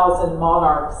 5,000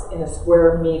 monarchs in a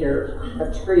square meter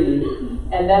of tree.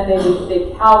 And then they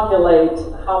calculate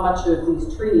how much of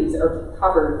these trees are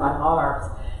covered by monarchs.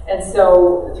 And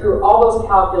so through all those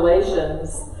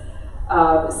calculations,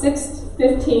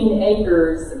 15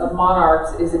 acres of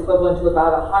monarchs is equivalent to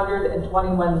about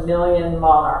 121 million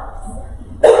monarchs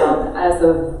as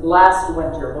of last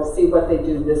winter. We'll see what they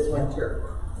do this winter.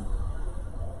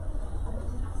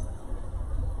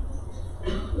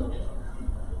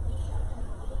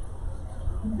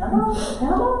 Come on.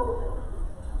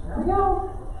 There we go.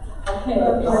 Okay.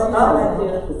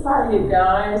 Sorry, you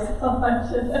guys.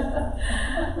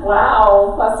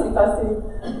 Wow, fussy.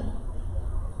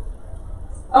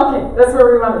 Okay, that's where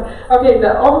we wanted. Okay,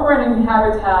 the overrunning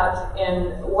habitat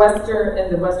in the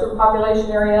western population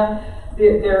area,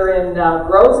 they're in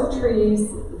groves of trees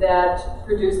that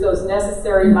produce those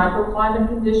necessary microclimate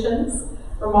conditions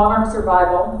for monarch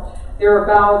survival. There are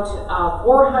about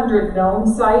 400 known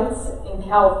sites in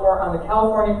California, on the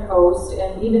California coast,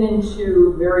 and even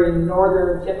into very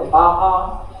northern tip of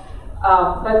Baja.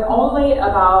 But only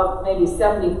about maybe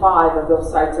 75 of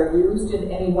those sites are used in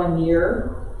any one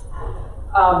year.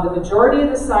 The majority of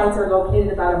the sites are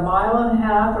located about 1.5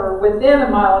 miles or within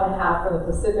 1.5 miles from the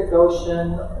Pacific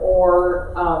Ocean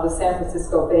or the San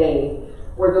Francisco Bay,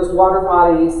 where those water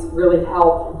bodies really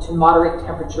help to moderate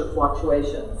temperature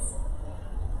fluctuations.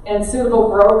 And suitable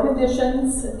grow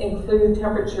conditions include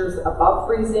temperatures above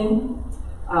freezing,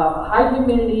 high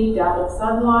humidity, dappled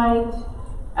sunlight,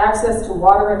 access to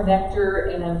water and nectar,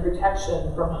 and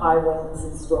protection from high winds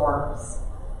and storms.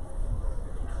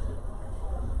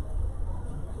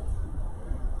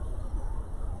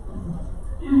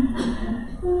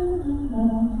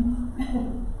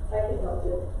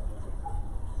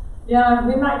 Yeah,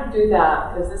 we might do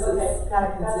that because this is kind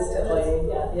of consistently.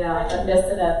 Yeah, I'm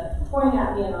missing it. Point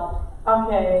at me and I'll.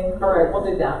 Okay, all right, we'll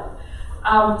do that.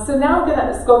 So now I'm going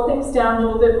to scope things down a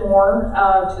little bit more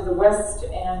to the west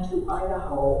and to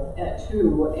Idaho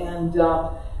too, and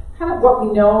kind of what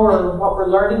we know or what we're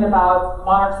learning about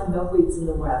monarchs and milkweeds in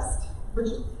the west, which,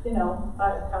 you know,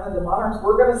 kind of the monarchs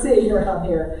we're going to see around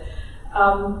here.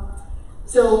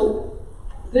 So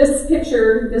this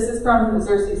picture, this is from the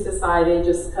Xerces Society,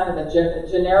 just kind of a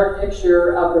generic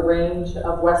picture of the range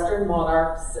of western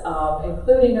monarchs,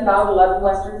 including about 11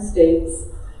 western states,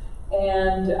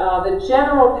 and the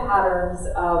general patterns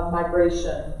of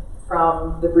migration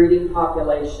from the breeding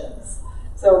populations.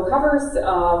 So it covers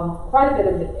quite a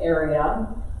bit of an area.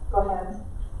 Go ahead.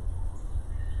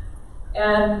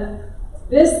 And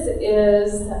this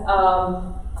is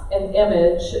an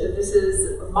image. This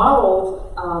is modeled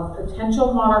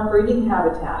potential monarch breeding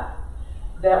habitat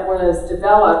that was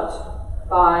developed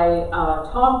by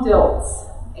Tom Diltz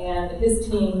and his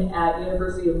team at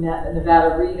University of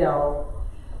Nevada, Reno.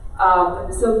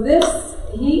 So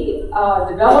he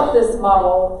developed this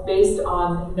model based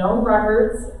on known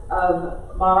records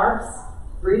of monarchs,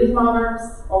 breeding monarchs,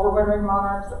 overwintering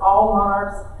monarchs, all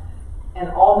monarchs, and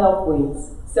all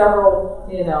milkweeds. Several,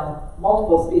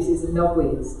 multiple species of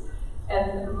milkweeds.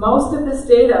 And most of this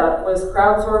data was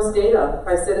crowdsourced data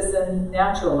by Citizen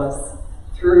Naturalists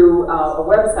through a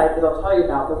website that I'll tell you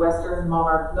about, the Western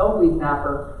Monarch Milkweed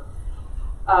Mapper.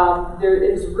 There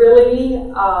is really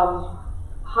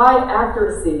high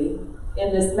accuracy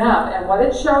in this map, and what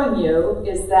it's showing you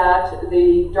is that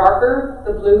the darker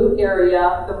the blue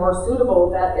area, the more suitable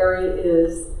that area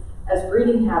is as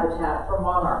breeding habitat for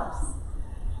monarchs.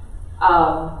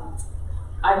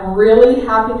 I'm really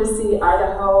happy to see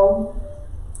Idaho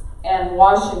and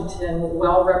Washington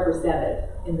well represented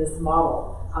in this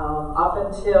model. Up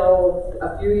until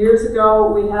a few years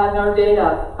ago, we had no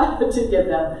data to give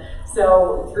them.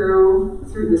 So through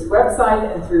this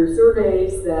website and through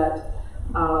surveys that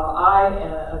I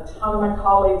and a ton of my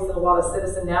colleagues and a lot of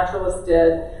Citizen Naturalists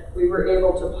did, we were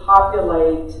able to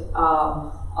populate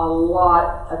a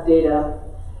lot of data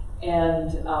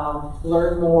and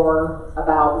learn more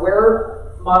about where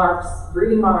monarchs,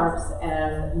 breeding monarchs,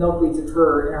 and milkweeds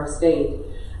occur in our state.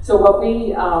 So what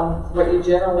you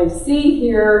generally see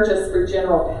here, just for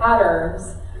general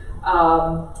patterns,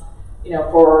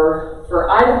 for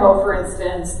Idaho, for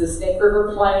instance, the Snake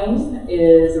River Plain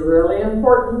is a really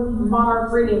important monarch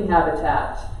breeding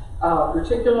habitat,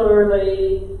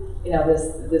 particularly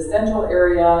this central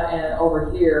area and over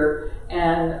here,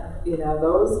 and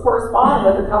those correspond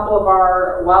with a couple of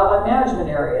our wildlife management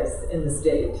areas in the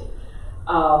state.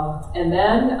 And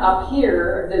then up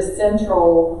here, this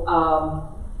central,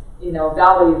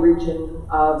 valley region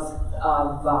of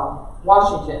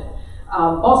Washington.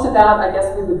 Most of that, I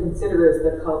guess we would consider as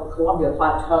the Columbia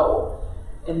Plateau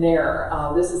in there.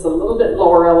 This is a little bit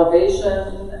lower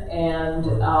elevation, and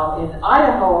in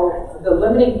Idaho, the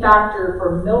limiting factor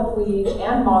for milkweed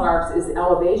and monarchs is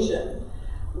elevation.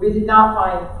 we did not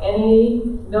find any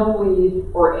milkweed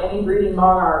or any breeding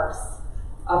monarchs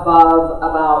above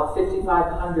about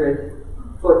 5,500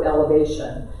 foot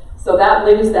elevation. So that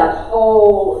leaves that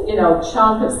whole,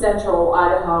 chunk of central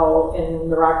Idaho in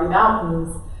the Rocky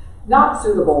Mountains not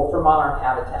suitable for monarch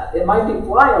habitat. It might be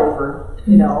flyover,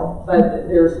 but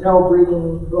there's no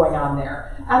breeding going on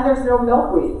there. And there's no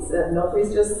milkweeds.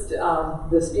 Milkweeds just,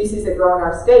 the species that grow in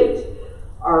our state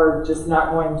are just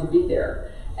not going to be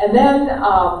there. And then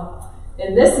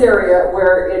in this area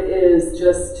where it is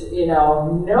just,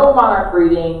 no monarch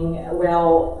breeding,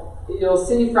 well, you'll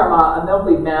see from a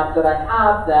milkweed map that I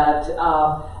have that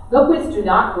milkweeds do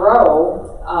not grow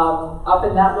up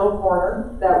in that little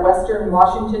corner, that western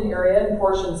Washington area and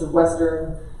portions of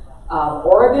western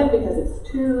Oregon, because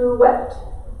it's too wet.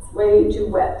 It's way too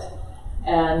wet.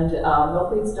 And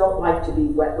milkweeds don't like to be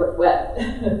wet.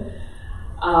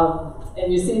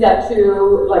 And you see that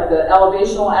too, like the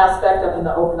elevational aspect up in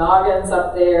the Okanogans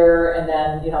up there, and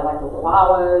then, like the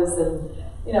Wallowas and,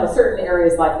 certain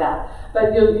areas like that.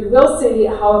 But you will see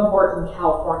how important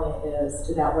California is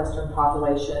to that western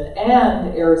population,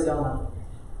 and Arizona.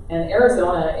 And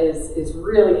Arizona is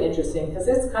really interesting because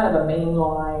it's kind of a main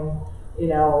line,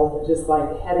 just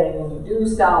like heading due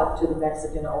south to the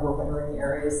Mexican overwintering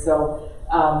areas. So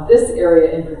this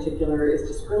area in particular is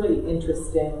just really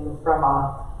interesting from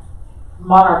a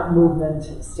monarch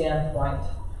movement standpoint.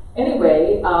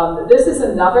 Anyway, this is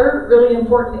another really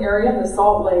important area, the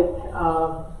Salt Lake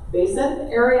Basin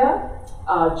area,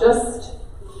 just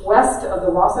west of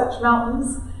the Wasatch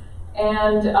Mountains.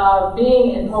 And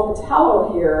being in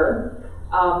Pocatello here,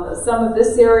 some of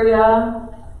this area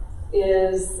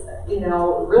is,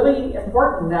 really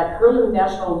important. That Curlew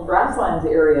National Grasslands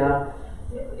area,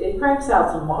 it cranks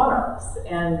out some monarchs,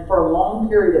 and for a long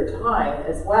period of time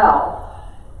as well.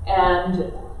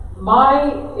 And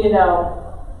my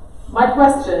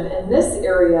question in this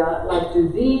area, like, do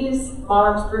these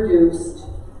monarchs produced,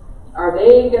 are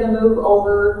they going to move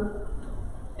over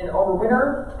and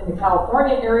overwinter in the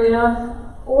California area,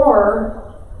 or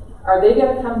are they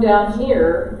going to come down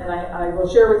here? And I will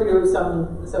share with you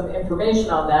some information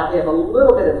on that. We have a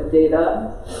little bit of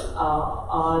data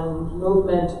on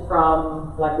movement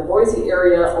from like the Boise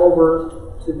area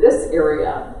over to this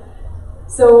area.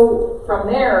 So from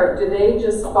there, do they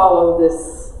just follow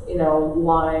this,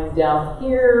 line down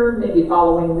here, maybe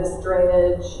following this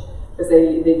drainage? Because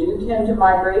they do tend to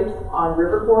migrate on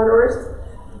river corridors.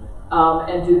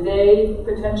 And do they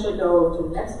potentially go to the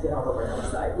Mexican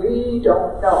overwintering site? We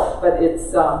don't know, but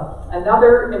it's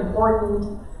another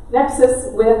important nexus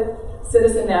with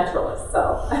citizen naturalists.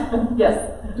 So,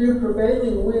 yes? Do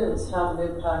prevailing winds have an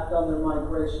impact on their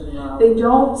migration route? They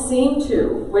don't seem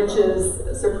to, which is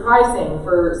surprising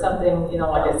for something,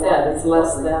 like I said, it's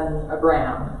less than a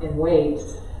gram in weight.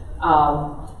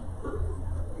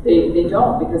 They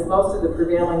don't, because most of the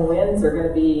prevailing winds are going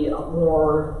to be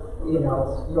more,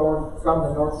 north from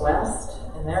the northwest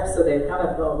in there, so they're kind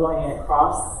of going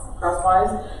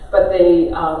crosswise. But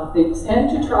they tend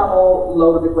to travel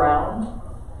low to the ground.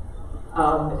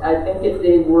 I think if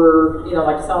they were,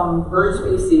 like some bird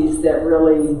species that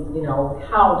really,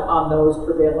 count on those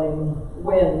prevailing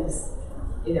winds,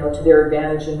 to their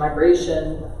advantage in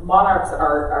migration, monarchs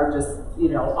are just,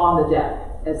 on the deck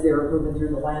as they're moving through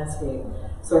the landscape.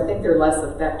 So I think they're less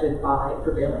affected by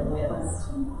prevailing winds.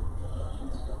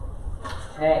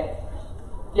 Okay.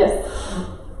 Yes.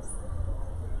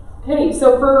 Okay,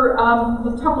 so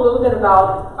let's talk a little bit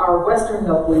about our western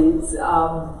milkweeds.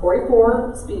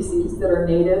 44 species that are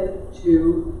native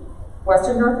to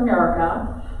western North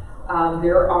America.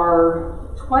 There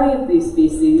are 20 of these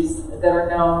species that are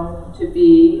known to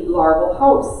be larval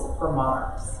hosts for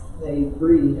monarchs. They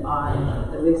breed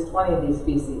on at least 20 of these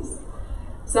species.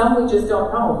 Some we just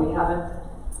don't know.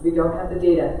 We don't have the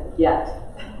data yet.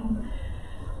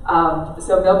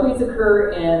 So milkweeds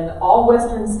occur in all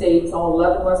western states, all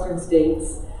 11 western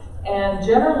states, and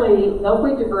generally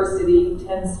milkweed diversity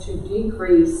tends to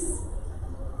decrease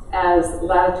as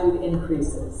latitude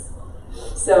increases.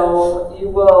 So you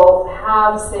will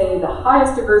have, say, the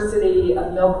highest diversity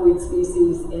of milkweed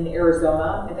species in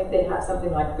Arizona. I think they have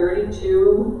something like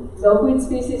 32 milkweed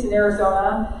species in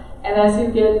Arizona. And as you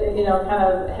get, kind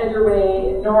of head your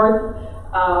way north,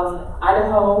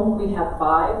 Idaho, we have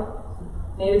 5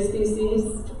 native species.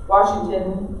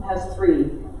 Washington has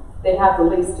 3. They have the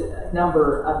least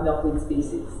number of milkweed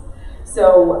species.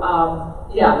 So,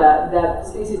 that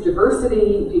species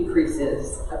diversity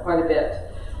decreases quite a bit.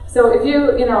 So if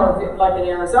like in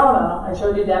Arizona, I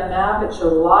showed you that map, it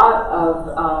showed a lot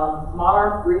of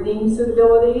monarch breeding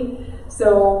suitability.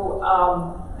 So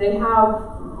they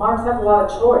have monarchs have a lot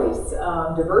of choice,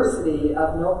 diversity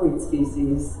of milkweed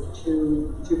species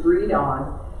to breed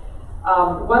on.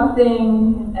 One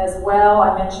thing as well,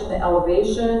 I mentioned the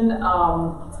elevation.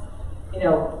 You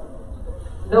know,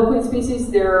 milkweed species,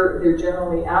 they're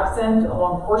generally absent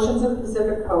along portions of the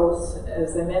Pacific coast,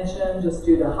 as I mentioned, just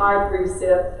due to high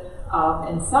precip.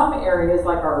 In some areas,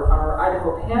 like our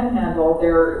Idaho panhandle,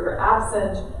 they're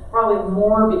absent probably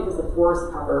more because of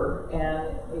forest cover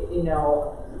and, you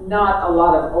know, not a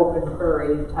lot of open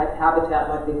prairie type habitat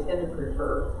like they tend to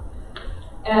prefer.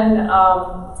 And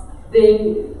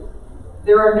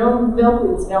there are no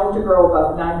milkweeds known to grow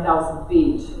above 9,000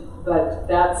 feet, but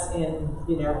that's in,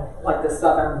 you know, like the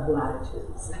southern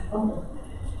latitudes.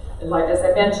 And like, as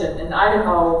I mentioned, in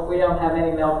Idaho, we don't have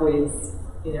any milkweeds,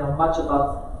 you know, much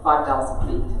above 5,000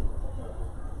 feet.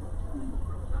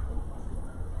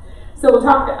 So we'll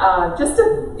talk just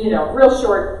a, you know, real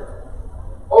short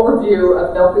overview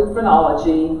of milkweed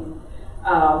phenology.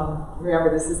 Remember,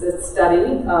 this is a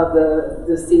study of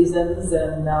the seasons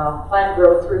and plant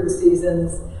growth through the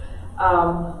seasons.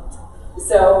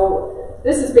 So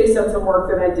this is based on some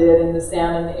work that I did in the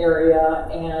Salmon area,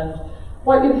 and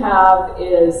what you have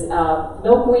is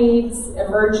milkweeds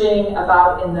emerging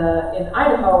about in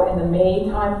Idaho in the May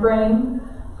time frame.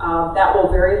 That will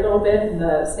vary a little bit. In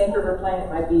the Snake River Plain, it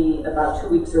might be about 2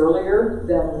 weeks earlier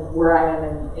than where I am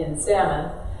in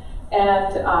Salmon.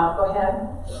 And go ahead.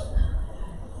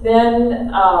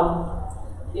 Then,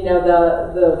 you know,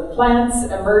 the plants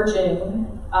emerging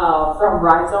from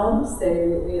rhizomes. They,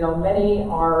 you know, many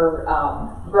are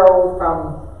grow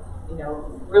from, you know,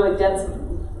 really dense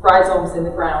rhizomes in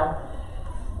the ground.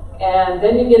 And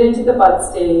then you get into the bud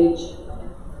stage,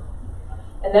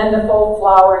 and then the full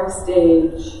flowering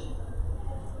stage,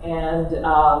 and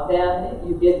then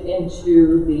you get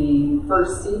into the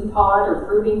first seed pod or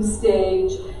fruiting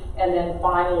stage, and then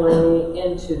finally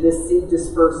into this seed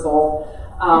dispersal.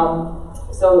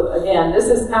 So again, this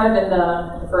is kind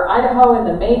of for Idaho in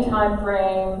the May time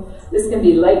frame. This can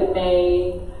be late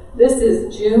May. This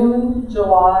is June,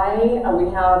 July. We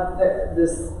have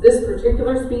this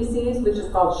particular species, which is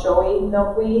called showy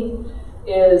milkweed,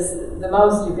 is the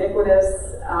most ubiquitous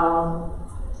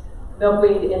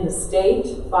milkweed in the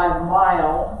state by a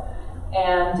mile,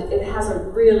 and it has a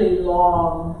really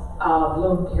long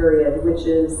bloom period, which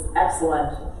is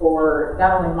excellent for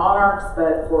not only monarchs,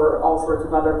 but for all sorts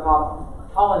of other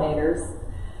pollinators.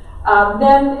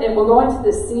 Then it will go into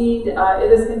the seed.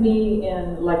 This can be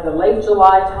in like the late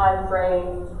July time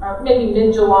frame, maybe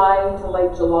mid-July to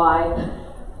late July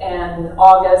and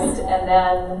August, and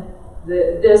then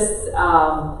this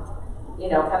you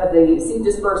know, kind of the seed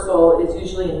dispersal is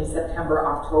usually in the September,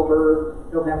 October,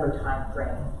 November time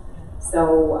frame.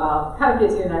 So kind of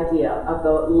gives you an idea of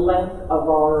the length of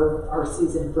our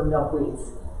season for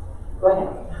milkweeds. Go ahead.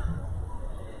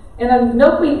 And on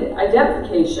milkweed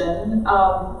identification,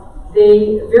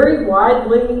 they vary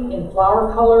widely in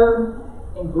flower color,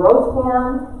 in growth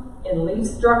form, in leaf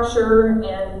structure,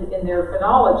 and in their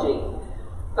phenology.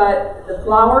 But the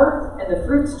flower and the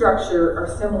fruit structure are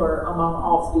similar among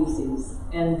all species,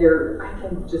 and they're, I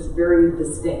think, just very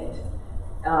distinct.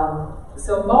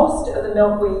 So most of the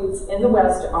milkweeds in the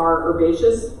West are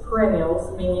herbaceous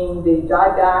perennials, meaning they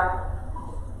die back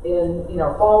in, you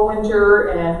know, fall, winter,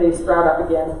 and they sprout up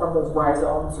again from those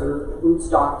rhizomes or root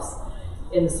stalks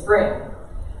in the spring.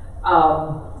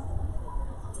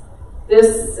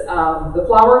 The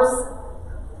flowers,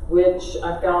 which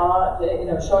I've got, you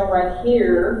know, showing right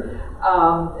here,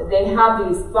 they have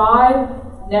these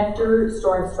 5 nectar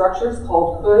storing structures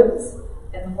called hoods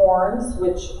and horns,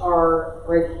 which are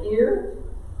right here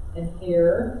and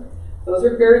here. Those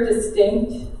are very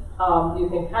distinct. You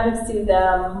can kind of see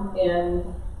them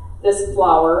in this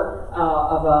flower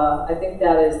I think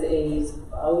that is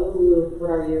what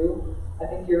are you? I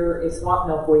think you're a swamp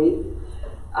milkweed.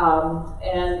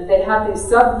 And they have these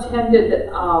subtended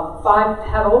 5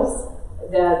 petals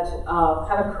that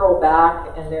kind of curl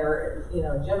back, and they're, you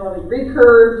know, generally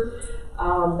recurved,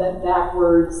 bent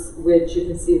backwards, which you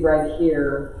can see right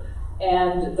here.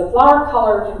 And the flower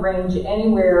color can range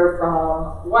anywhere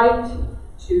from white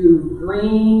to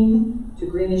green to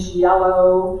greenish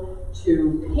yellow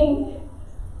to pink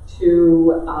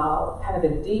to kind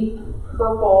of a deep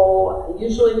purple,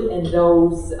 usually in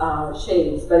those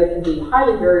shades, but it can be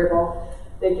highly variable.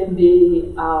 They can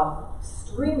be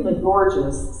extremely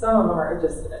gorgeous. Some of them are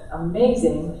just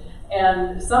amazing,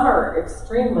 and some are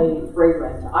extremely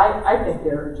fragrant. I think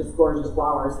they're just gorgeous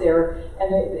flowers.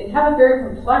 And they have a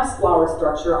very complex flower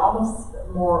structure, almost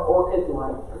more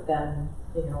orchid-like than,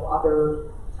 you know,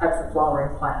 other types of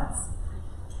flowering plants.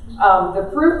 The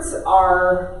fruits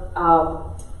are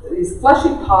these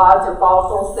fleshy pods or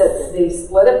follicles that they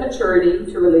split at maturity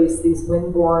to release these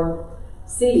wind-borne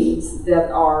seeds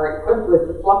that are equipped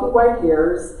with fluffy white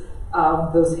hairs.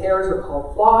 Those hairs are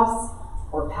called floss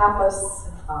or pappus,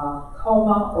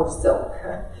 coma or silk.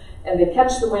 And they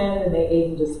catch the wind and they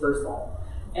aid in dispersal.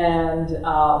 And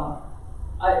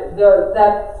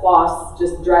that floss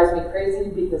just drives me crazy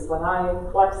because when I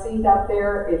collect seed out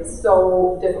there, it's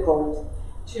so difficult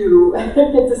to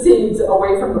get the seeds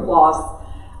away from the floss.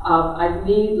 I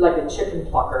need like a chicken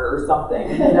plucker or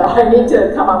something. I need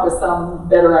to come up with some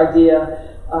better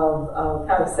idea of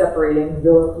kind of separating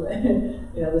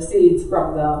the seeds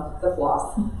from the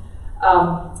floss.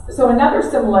 So another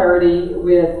similarity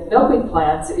with milkweed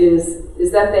plants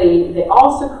is that they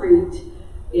all secrete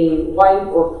a white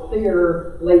or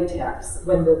clear latex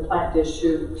when the plant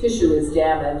tissue is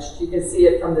damaged. You can see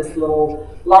it from this little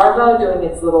larva doing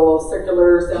its little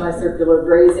circular, semicircular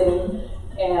grazing,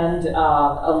 and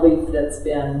a leaf that's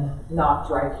been knocked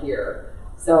right here.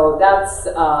 So that's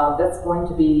going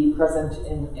to be present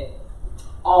in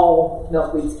all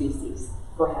milkweed species.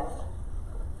 Go ahead.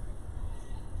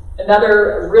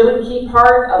 Another really key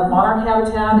part of monarch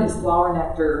habitat is flower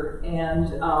nectar, and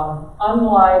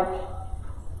unlike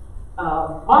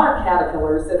monarch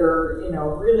caterpillars that are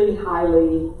really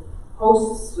highly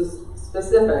host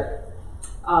specific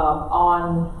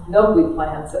on milkweed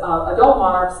plants, adult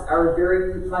monarchs are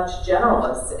very much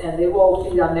generalists, and they will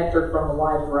feed on nectar from a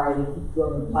wide variety of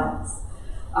blooming plants.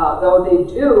 Though they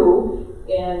do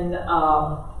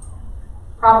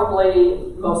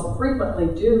probably most frequently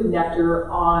do nectar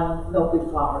on milkweed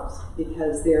flowers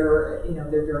because they're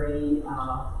very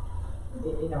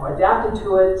adapted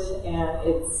to it, and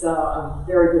it's a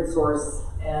very good source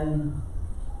and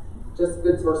just a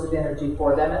good source of energy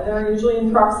for them. And they're usually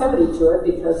in proximity to it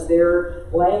because they're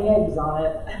laying eggs on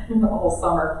it all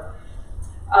summer.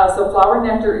 So flower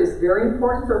nectar is very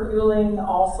important for fueling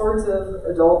all sorts of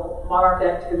adult monarch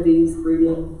activities,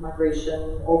 breeding,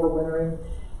 migration, overwintering.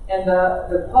 And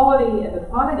the quality and the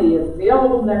quantity of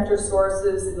available nectar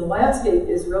sources in the landscape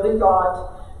is really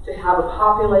thought to have a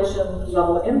population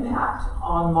level impact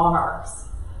on monarchs.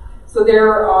 So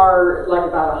there are like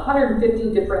about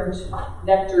 150 different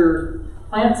nectar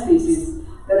plant species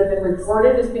that have been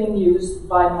reported as being used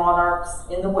by monarchs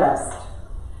in the West.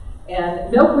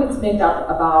 And milkweeds make up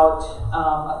about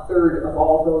a third of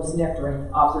all those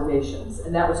nectaring observations.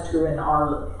 And that was true in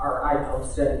our Idaho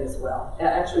study as well.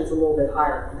 Actually, it's a little bit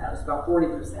higher than that. It's about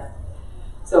 40%.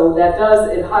 So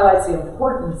it highlights the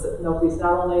importance of milkweeds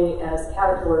not only as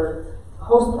caterpillar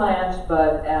host plant,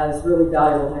 but as really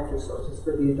valuable nectar sources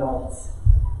for the adults.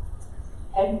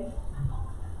 Okay?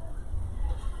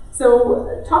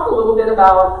 So talk a little bit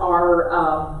about our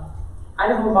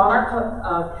Idaho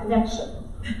monarch connection.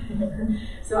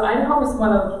 So Idaho is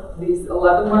one of these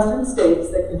 11 western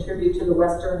states that contribute to the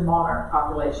western monarch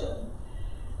population.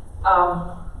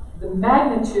 The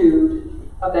magnitude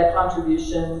of that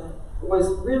contribution was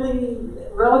really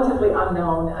relatively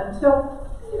unknown until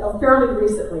fairly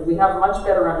recently. We have a much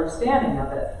better understanding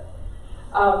of it.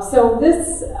 So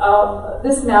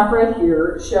this map right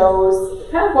here shows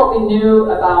kind of what we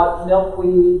knew about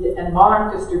milkweed and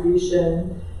monarch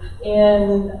distribution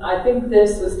in, I think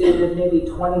this was dated maybe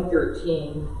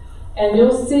 2013. And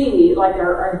you'll see like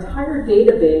our entire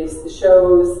database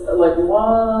shows like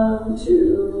 1,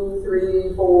 2,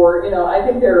 3, 4, I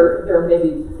think there are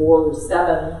maybe 4 or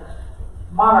 7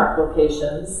 monarch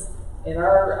locations in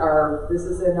this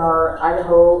is in our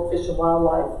Idaho Fish and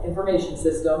Wildlife Information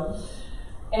System.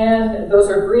 And those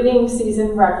are breeding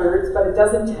season records, but it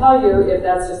doesn't tell you if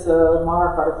that's just a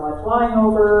monarch butterfly flying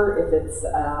over, if it's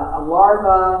a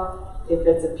larva, if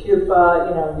it's a pupa,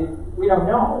 we don't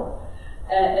know.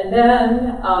 And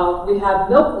then we have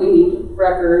milkweed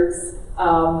records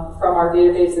from our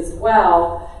database as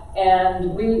well.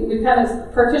 And we kind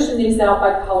of partition these out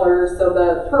by color. So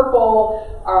the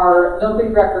purple are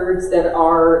milkweed records that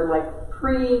are like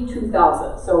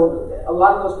pre-2000. So a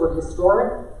lot of those were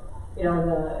historic,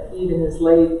 even as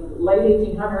late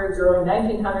 1800s, early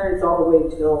 1900s, all the way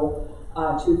till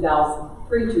 2000,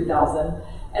 pre-2000.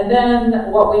 And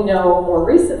then what we know more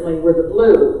recently were the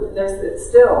blue. There's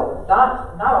still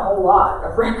not a whole lot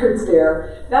of records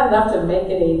there, not enough to make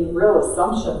any real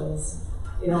assumptions,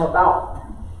 about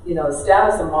the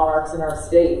status of monarchs in our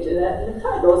state, and it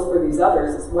kind of goes for these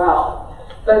others as well.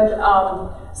 But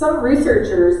some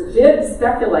researchers did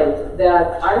speculate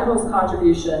that Idaho's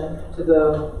contribution to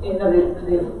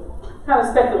they kind of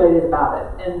speculated about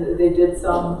it, and they did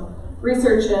some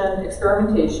research and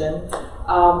experimentation.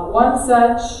 One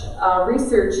such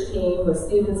research team was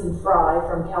Stevens and Fry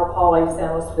from Cal Poly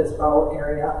San Luis Obispo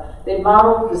area. They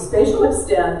modeled the spatial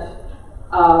extent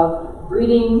of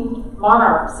breeding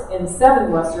monarchs in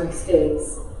 7 western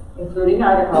states, including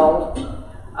Idaho.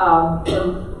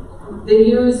 And they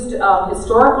used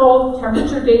historical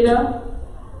temperature data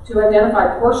to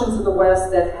identify portions of the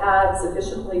West that had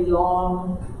sufficiently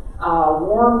long,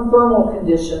 warm thermal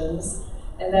conditions,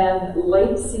 and then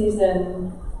late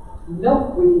season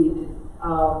milkweed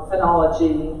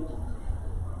phenology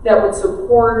that would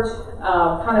support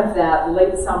kind of that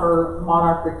late summer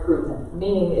monarch recruitment,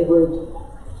 meaning it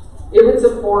would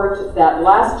support that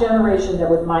last generation that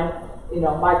would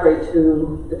migrate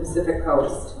to the Pacific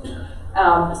coast.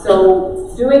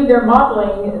 So doing their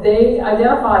modeling, they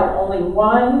identified only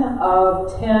 1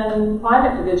 of 10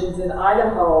 climate divisions in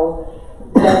Idaho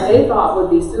that they thought would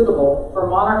be suitable for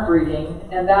monarch breeding,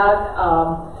 and that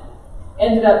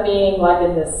ended up being like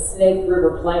in this Snake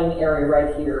River Plain area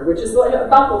right here, which is like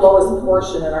about the lowest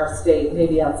portion in our state,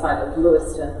 maybe outside of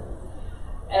Lewiston.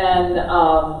 And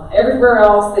everywhere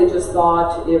else, they just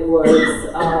thought it was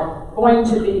going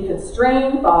to be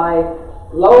constrained by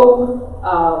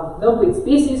low milkweed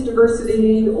species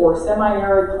diversity or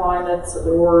semi-arid climates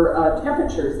or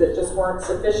temperatures that just weren't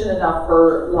sufficient enough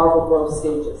for larval growth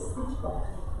stages.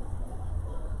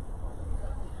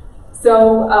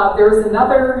 So there's a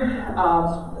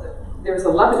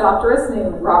lepidopterist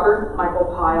named Robert Michael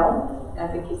Pyle. I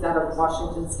think he's out of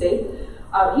Washington State.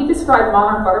 He described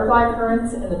monarch butterfly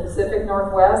occurrence in the Pacific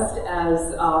Northwest as,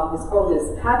 his quote is,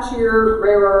 patchier,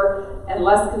 rarer, and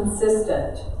less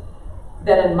consistent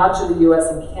than in much of the US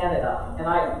and Canada. And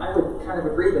I would kind of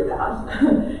agree with that.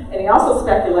 And he also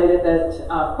speculated that,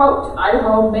 quote,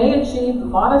 Idaho may achieve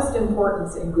modest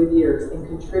importance in good years in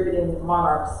contributing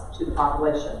monarchs to the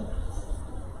population.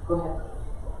 Go ahead.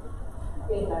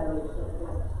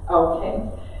 Okay.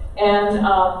 And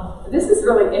this is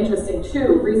really interesting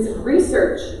too. Recent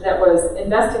research that was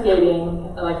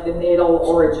investigating like the natal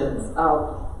origins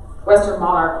of western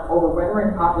monarch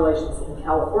overwintering populations in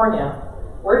California.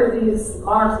 Where did these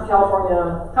monarchs in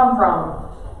California come from?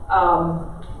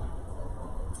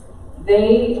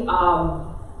 They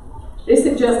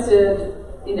suggested,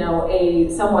 a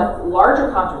somewhat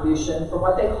larger contribution from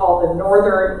what they call the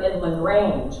Northern Inland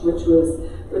Range, which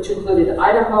included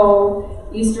Idaho,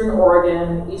 Eastern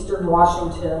Oregon, Eastern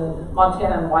Washington,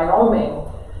 Montana, and Wyoming.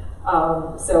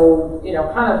 So,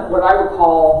 kind of what I would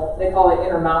call, they call it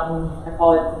Intermountain, I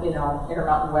call it,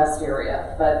 Intermountain West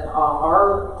area, but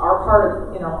our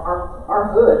part of, our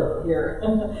hood here.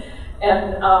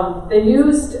 And they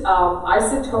used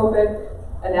isotopic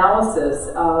analysis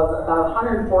of about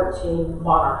 114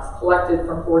 monarchs collected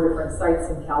from 4 different sites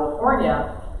in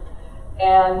California.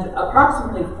 And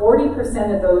approximately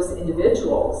 40% of those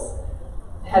individuals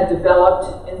had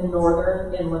developed in the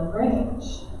Northern Inland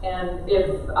Range. And if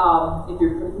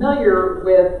you're familiar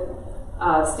with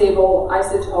stable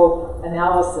isotope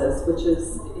analysis, which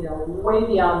is way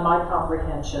beyond my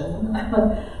comprehension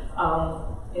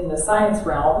in the science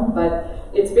realm, but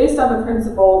it's based on the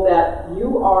principle that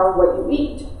you are what you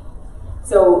eat.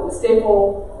 So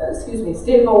stable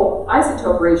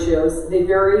isotope ratios, they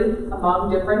vary among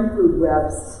different food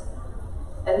webs,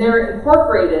 and they're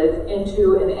incorporated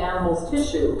into an animal's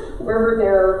tissue wherever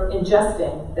they're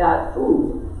ingesting that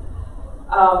food.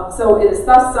 So it is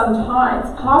thus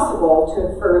sometimes possible to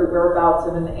infer the whereabouts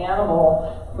of an animal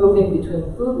moving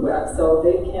between food webs. So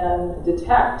they can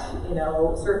detect,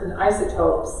 certain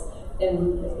isotopes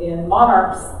in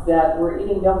monarchs that were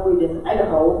eating milkweed in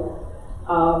Idaho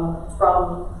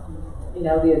from,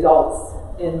 the adults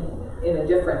in a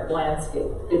different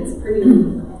landscape. It's pretty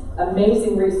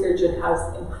amazing research. It has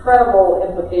incredible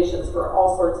implications for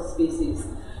all sorts of species.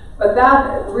 But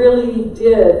that really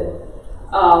did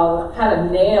kind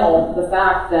of nail the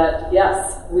fact that,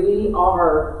 yes, we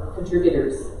are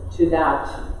contributors to that,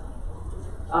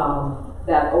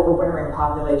 that overwintering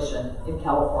population in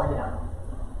California.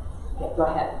 Okay, go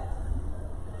ahead.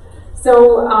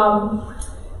 So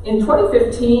in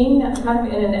 2015, kind of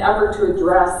in an effort to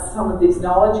address some of these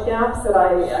knowledge gaps that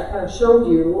I kind of showed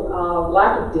you,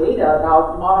 lack of data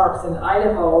about monarchs in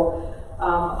Idaho,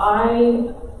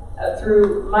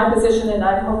 through my position in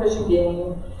Idaho Fish and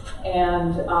Game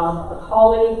and a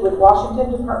colleague with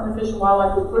Washington Department of Fish and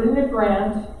Wildlife, we put in a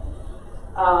grant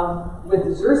with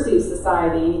the Xerces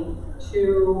Society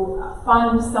to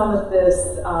fund some of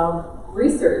this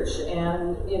research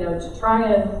and, to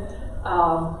try and,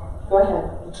 go ahead.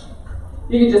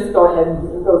 You can just go ahead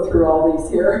and go through all these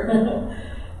here.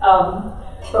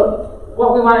 But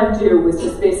what we wanted to do was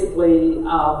just basically,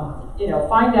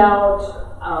 find out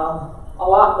a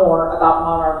lot more about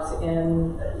monarchs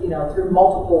in, through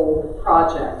multiple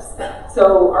projects.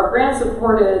 So our grant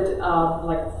supported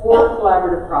like 4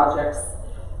 collaborative projects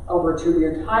over a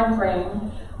 2-year time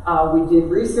frame. We did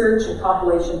research and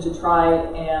compilation to try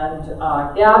and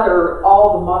gather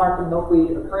all the monarch and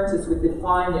milkweed occurrences we could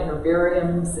find in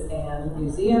herbariums and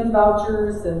museum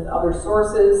vouchers and other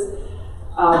sources.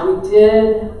 We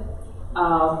did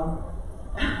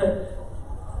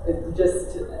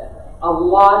just a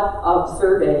lot of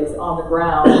surveys on the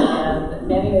ground, and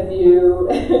many of you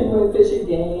with Fish and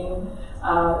Game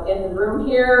in the room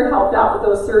here helped out with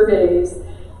those surveys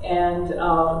and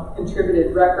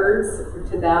contributed records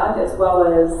to that, as well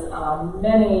as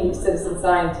many citizen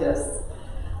scientists.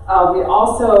 We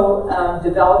also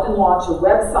developed and launched a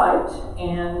website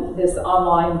and this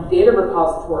online data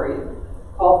repository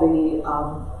called the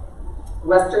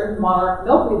Western Monarch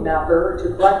Milkweed Mapper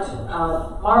to collect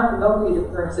monarch milkweed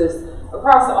occurrences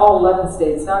across all 11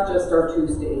 states, not just our 2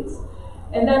 states.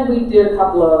 And then we did a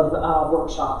couple of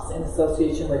workshops in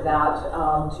association with that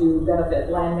to benefit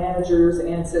land managers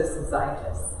and citizen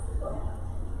scientists.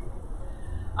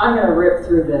 I'm going to rip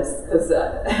through this because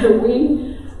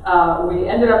we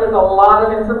ended up with a lot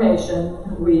of information.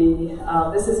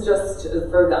 This is just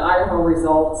for the Idaho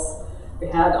results. We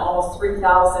had almost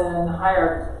 3,000 high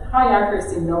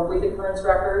accuracy milkweed occurrence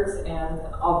records, and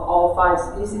of all 5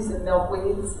 species of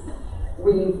milkweeds.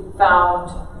 We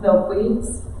found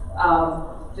milkweeds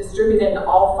distributed in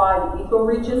all 5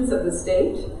 ecoregions of the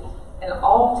state and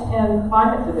all 10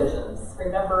 climate divisions.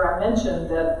 Remember, I mentioned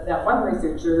that one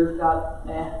researcher thought,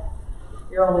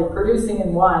 you're only producing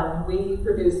in 1. We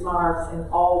produce monarchs in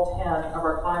all 10 of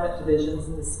our climate divisions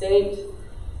in the state.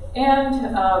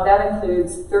 And that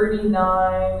includes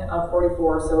 39 of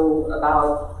 44, so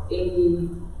about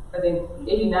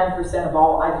 89% of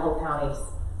all Idaho counties.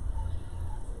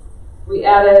 We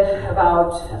added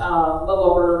about a little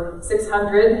over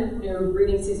 600 new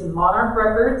breeding season monarch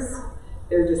records.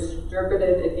 They're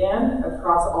distributed again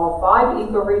across all 5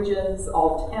 ecoregions,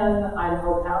 all 10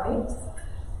 Idaho counties,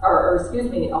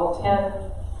 all 10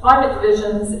 climate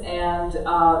divisions, and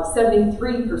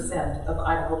 73% of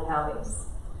Idaho counties.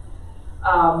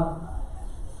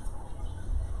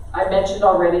 I mentioned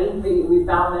already, we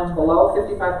found them below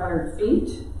 5,500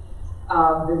 feet.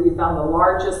 We found the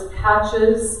largest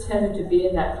patches tended to be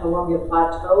in that Columbia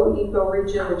Plateau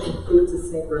ecoregion, which includes the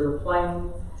Snake River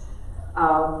Plain.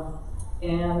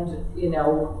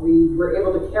 We were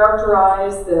able to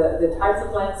characterize the types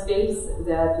of landscapes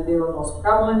that they were most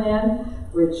prevalent in,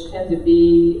 which tend to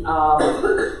be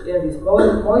these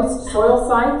moist soil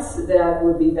sites that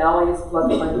would be valleys,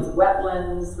 floodplains,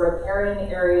 wetlands, riparian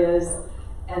areas,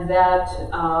 and that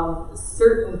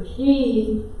certain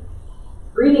key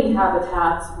breeding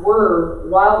habitats were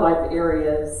wildlife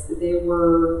areas. They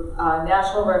were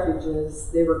national refuges.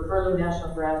 They were Curlew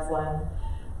National Grassland.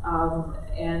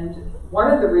 And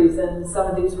one of the reasons some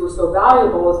of these were so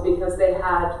valuable is because they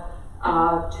had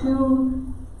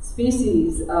 2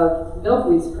 species of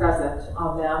milkweeds present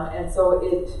on them, and so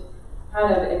it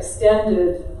kind of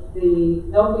extended the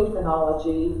milkweed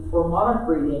phenology for monarch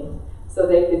breeding, so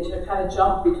they could kind of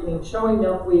jump between showy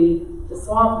milkweed to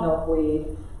swamp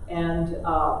milkweed, and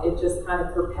it just kind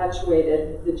of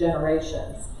perpetuated the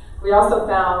generations. We also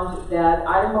found that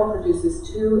Idaho produces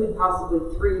 2 and possibly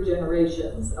 3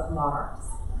 generations of monarchs.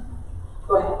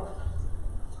 Go ahead.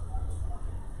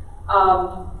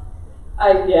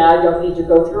 I don't need to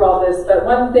go through all this, but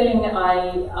one thing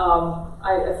I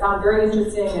found very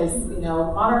interesting is,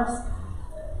 monarchs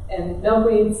and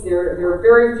milkweeds, there are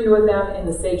very few of them in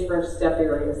the sagebrush steppe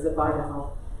areas of Idaho.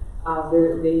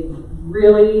 They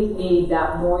really need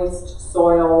that moist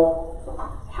soil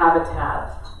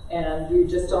habitat, and you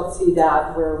just don't see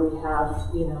that where we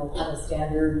have, kind of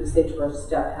standard sagebrush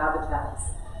steppe habitats.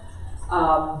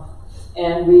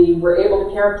 And we were able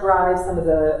to characterize some of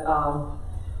the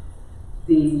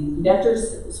nectar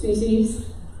species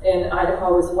in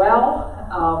Idaho as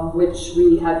well, which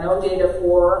we had no data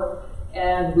for,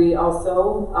 and we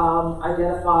also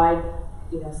identified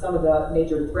some of the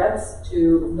major threats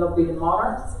to milkweed and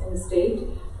monarchs in the state,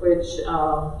 which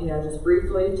just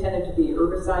briefly tended to be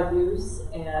herbicide use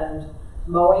and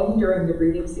mowing during the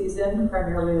breeding season,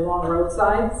 primarily along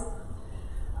roadsides.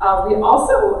 We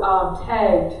also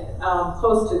tagged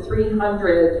close to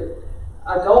 300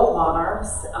 adult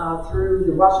monarchs through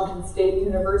the Washington State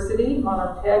University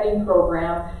Monarch Tagging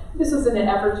Program. This was in an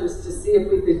effort just to see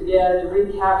if we could get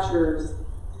recaptures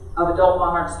of adult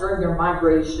monarchs during their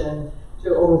migration to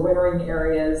overwintering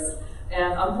areas.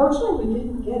 And unfortunately, we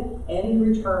didn't get any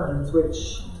returns,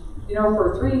 which,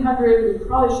 for 300, we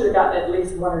probably should have gotten at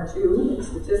least 1 or 2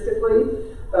 statistically.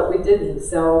 but we didn't.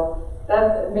 So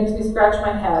that makes me scratch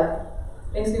my head.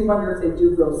 Makes me wonder if they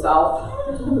do go south,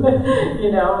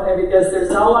 you know, and because there's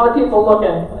not a lot of people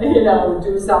looking, you know,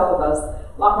 due south of us.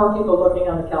 A lot more people looking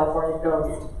on the California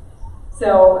coast.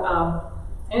 So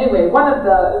anyway, one of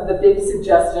the big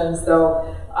suggestions,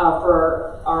 though,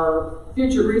 for our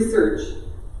future research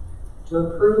to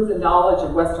improve the knowledge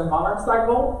of western monarch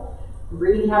cycle,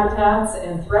 breeding habitats,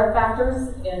 and threat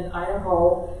factors in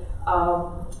Idaho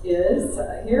is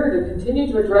here to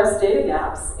continue to address data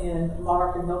gaps in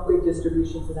monarch and milkweed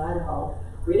distributions in Idaho.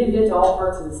 We didn't get to all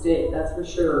parts of the state, that's for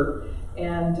sure.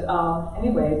 And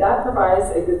anyway, that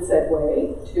provides a good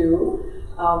segue to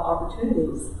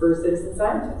opportunities for citizen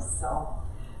scientists. So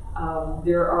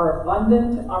there are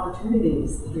abundant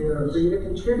opportunities here for you to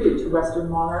contribute to western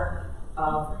monarch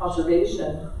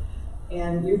conservation.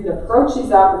 And you can approach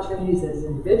these opportunities as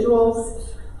individuals,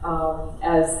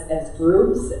 as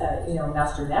groups, you know,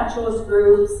 master naturalist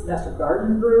groups, master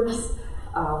garden groups.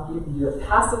 You can do it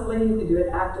passively, you can do it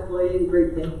actively. The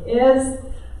great thing is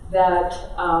that,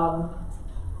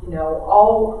 you know,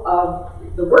 all of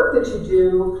the work that you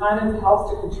do kind of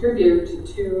helps to contribute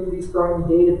to this growing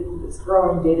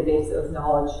database of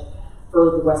knowledge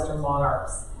for the western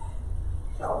monarchs.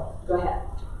 So, go ahead.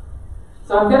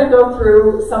 So I'm going to go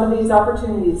through some of these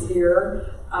opportunities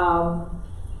here.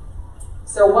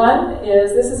 So one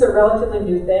is, this is a relatively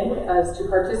new thing, is to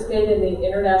participate in the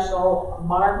International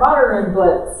Monarch Monitoring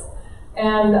Blitz.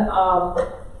 And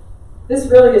this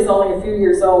really is only a few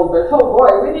years old, but oh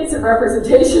boy, we need some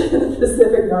representation in the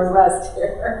Pacific Northwest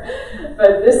here.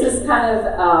 But this is kind of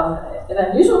an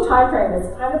unusual time frame. It's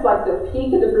kind of like the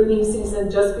peak of the breeding season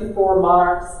just before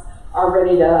monarchs are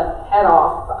ready to head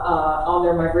off on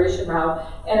their migration route.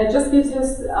 And it just gives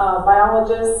us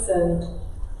biologists and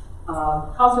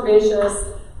conservationists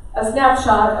a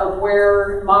snapshot of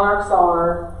where monarchs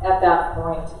are at that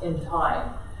point in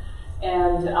time.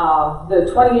 And the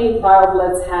 28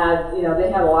 BioBlitz had, you know, they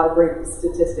had a lot of great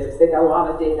statistics. They got a lot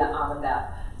of data out of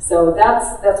that. So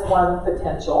that's one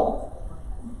potential.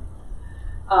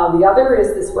 The other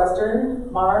is this Western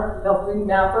Monarch Milkweed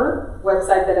Mapper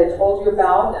website that I told you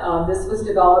about. This was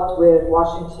developed with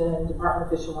Washington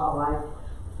Department of Fish and Wildlife,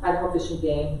 Idaho Fish and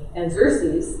Game, and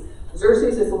Xerces.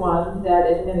 Xerces is the one that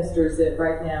administers it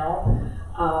right now.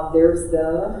 There's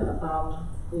the,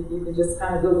 you can just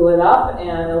kind of Google it up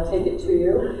and it'll take it to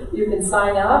you. You can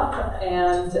sign up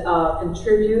and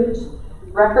contribute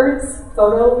records,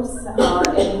 photos,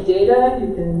 any data.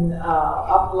 You can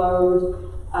upload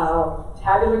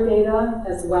tabular data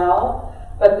as well.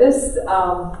 But this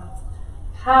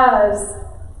has,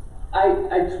 I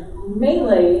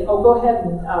mainly, oh, go ahead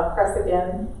and press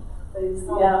again, please.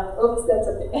 Oh. Yeah, oops, that's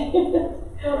okay.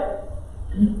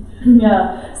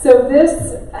 Yeah, so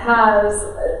this has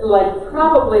like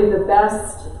probably the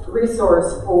best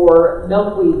resource for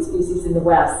milkweed species in the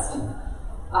West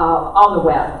on the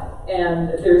web. And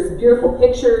there's beautiful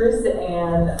pictures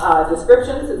and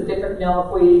descriptions of the different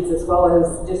milkweeds as well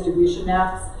as distribution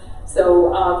maps.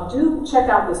 So do check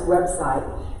out this website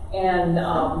and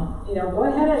you know, go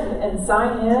ahead and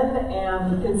sign in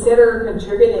and consider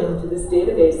contributing to this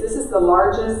database. This is the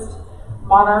largest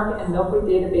monarch and milkweed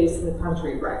database in the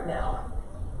country right now.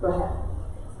 Go ahead.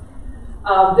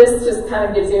 This just kind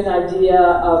of gives you an idea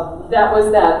of, that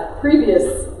was that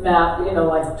previous map, you know,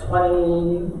 like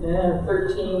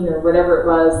 2013 or whatever it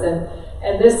was,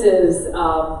 and this is,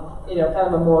 you know, kind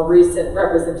of a more recent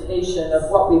representation of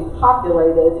what we've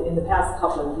populated in the past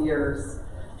couple of years.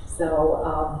 So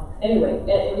anyway,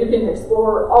 and you can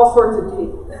explore all sorts of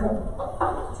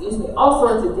data, excuse me, all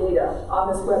sorts of data on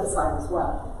this website as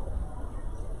well.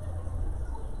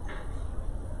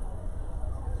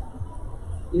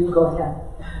 You can go ahead.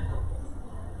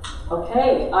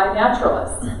 Okay,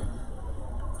 iNaturalist.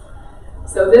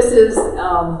 So this is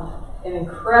an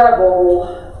incredible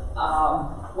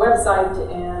website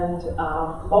and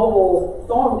mobile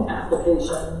phone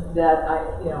application that I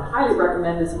highly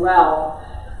recommend as well.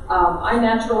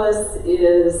 iNaturalist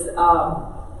is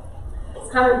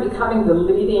it's kind of becoming the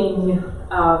leading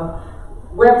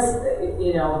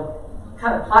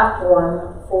kind of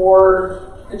platform for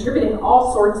contributing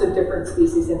all sorts of different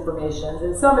species information.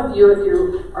 And some of you, if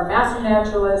you are master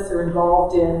naturalists or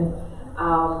involved in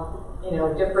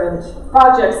different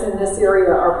projects in this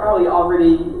area, are probably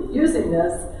already using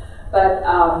this. But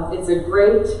it's a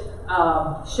great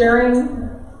sharing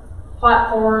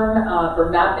platform for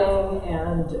mapping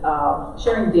and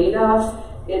sharing data.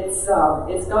 It's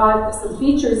got some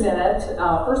features in it.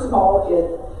 First of all,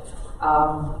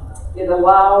 it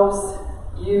allows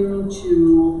you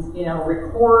to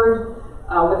record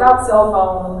without cell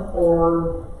phone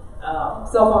or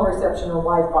cell phone reception or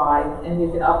Wi-Fi, and you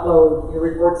can upload your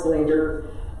reports later.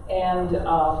 And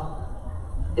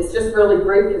it's just really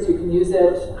great because you can use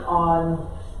it on,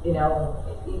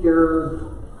 either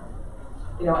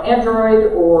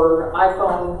Android or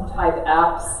iPhone type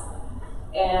apps,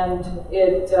 and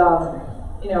it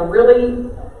really,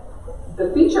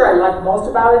 the feature I like most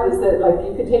about it is that, like,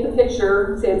 you can take a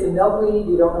picture, say it's a milkweed,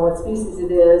 you don't know what species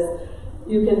it is,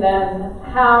 you can then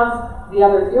have the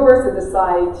other viewers of the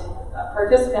site,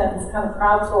 participants, kind of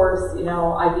crowdsource,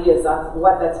 ideas on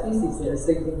what that species is,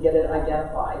 so you can get it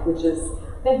identified, which is,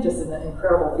 I think, just an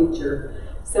incredible feature.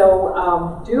 So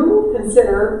do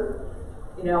consider,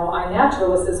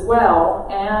 iNaturalist as well,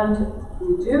 and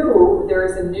there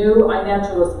is a new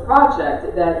iNaturalist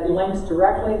project that links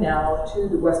directly now to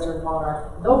the Western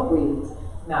Monarch milkweed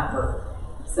mapper.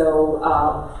 So,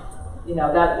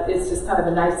 that is just kind of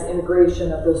a nice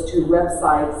integration of those two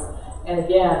websites. And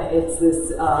again, it's this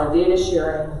data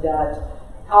sharing that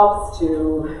helps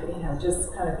to,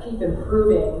 just kind of keep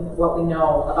improving what we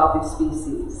know about these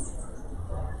species.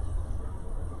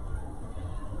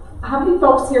 How many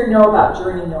folks here know about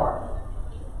Journey North?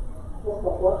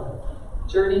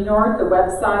 Journey North, the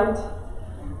website.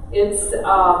 It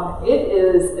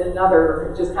is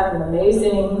another just kind of an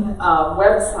amazing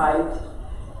website,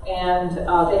 and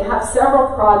they have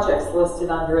several projects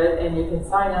listed under it, and you can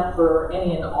sign up for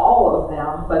any and all of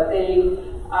them. But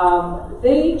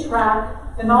they track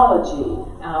phenology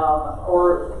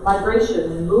or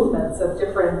migration movements of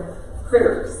different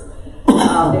critters.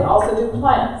 They also do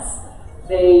plants.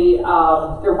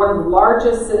 They're one of the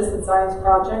largest citizen science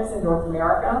projects in North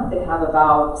America. They have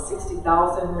about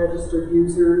 60,000 registered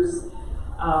users.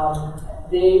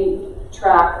 They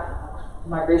track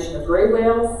migration of gray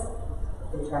whales.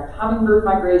 They track hummingbird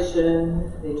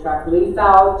migration. They track leaf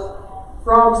out,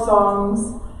 frog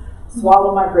songs,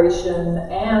 swallow migration,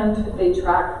 and they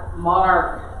track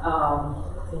monarch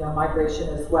migration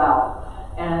as well.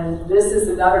 And this is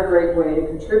another great way to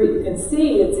contribute. You can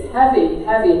see it's heavy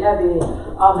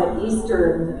on the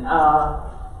eastern,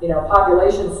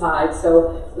 population side.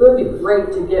 So it would be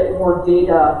great to get more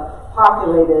data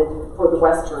populated for the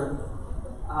western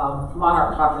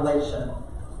monarch population.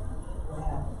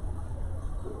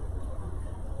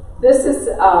 This is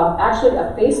actually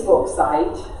a Facebook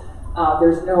site.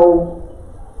 There's no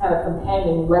kind of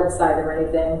companion website or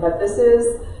anything, but this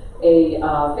is a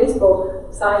Facebook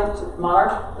site,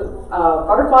 Monarch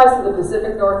Butterflies of the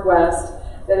Pacific Northwest,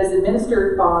 that is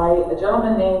administered by a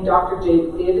gentleman named Dr.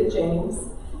 David James.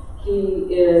 He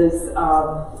is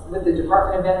with the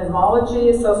Department of Entomology,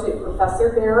 associate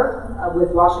professor there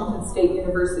with Washington State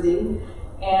University.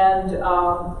 And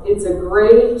it's a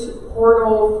great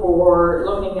portal for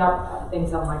looking up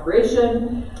things on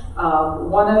migration.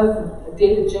 One of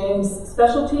David James'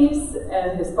 specialties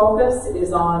and his focus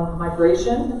is on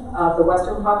migration of the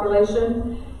western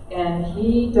population. And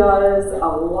he does a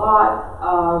lot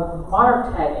of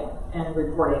monarch tagging and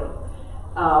reporting.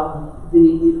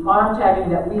 The monarch tagging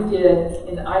that we did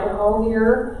in Idaho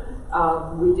here,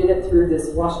 we did it through this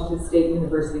Washington State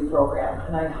University program,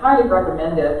 and I highly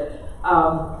recommend it.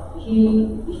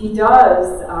 He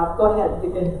does, go ahead,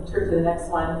 you can turn to the next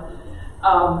one.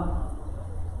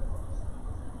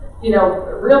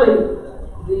 Really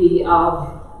the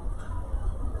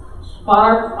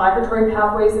monarch migratory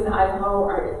pathways in Idaho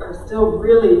are still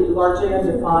really largely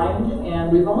undefined,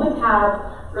 and we've only had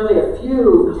really a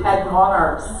few tagged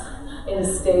monarchs in the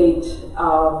state,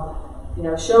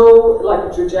 show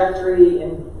like a trajectory,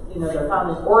 and they're found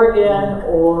in Oregon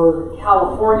or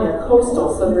California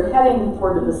coastal, so they're heading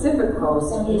toward the Pacific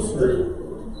coast.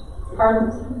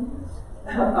 Pardon?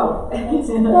 Oh,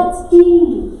 that's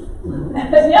Dean.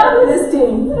 Yeah, it is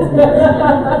Dean.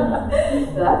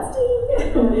 That's Dean.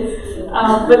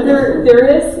 But there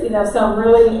is, some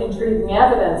really intriguing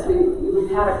evidence.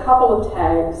 We've had a couple of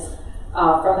tags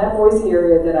from that Boise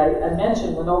area that I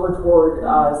mentioned, went over toward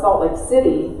Salt Lake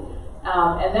City,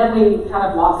 and then we kind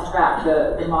of lost track.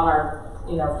 The monarch,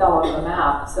 fell off the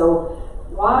map. So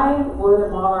why would a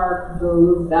monarch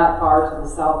move that far to the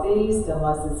southeast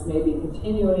unless it's maybe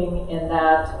continuing in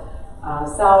that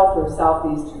south or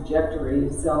southeast trajectory?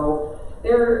 So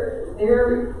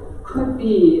there could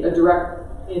be a direct,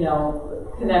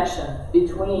 connection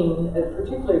between,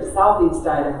 particularly southeast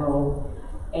Idaho,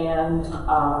 and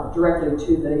directly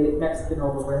to the Mexican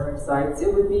overwintering sites.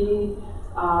 It would be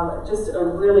just a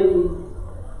really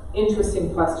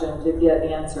interesting question to get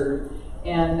answered.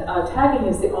 And tagging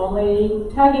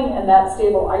and that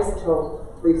stable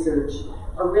isotope research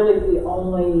are really the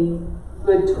only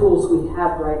good tools we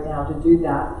have right now to do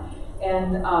that.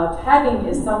 And tagging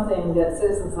is something that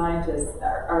citizen scientists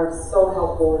are so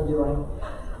helpful in doing.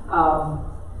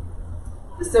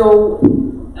 So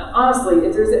honestly,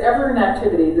 if there's ever an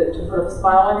activity that to put a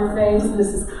smile on your face, this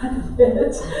is kind of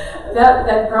it.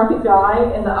 That grumpy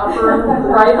guy in the upper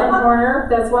right-hand corner,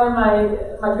 that's one of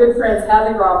my good friends,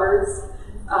 Hadley Roberts,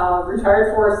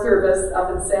 retired Forest Service up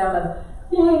in Salmon.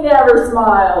 He never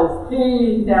smiles.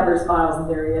 He never smiles, and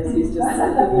there he is. He's just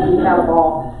he had a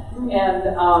ball. And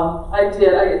I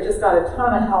just got a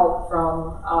ton of help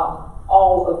from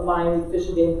all of my Fish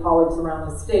and Game colleagues around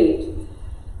the state.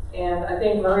 And I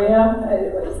think Maria,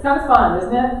 it's kind of fun,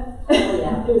 isn't it?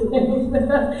 Yeah.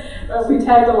 We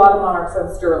tagged a lot of monarchs on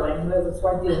Sterling. There's a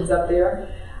Swankeens up there.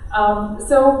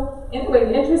 So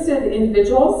anyway, interested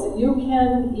individuals, you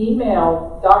can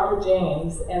email Dr.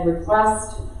 James and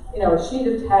request, a sheet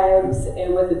of tags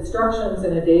and with instructions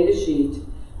and a data sheet.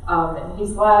 And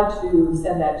he's glad to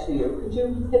send that to you. Could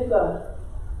you hit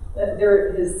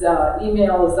his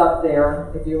email is up there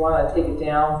if you want to take it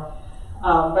down.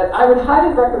 But I would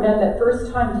highly recommend that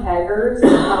first-time taggers,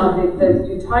 that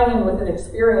you tie in with an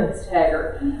experienced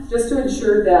tagger, just to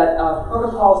ensure that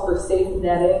protocols for safe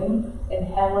netting and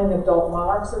handling adult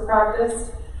monarchs are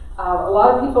practiced. A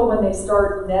lot of people, when they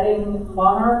start netting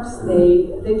monarchs, they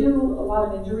do a lot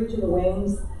of injury to the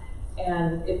wings,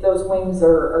 and if those wings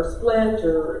are split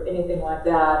or anything like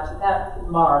that, that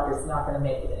monarch is not going to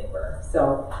make it anywhere.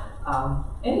 So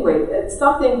anyway, it's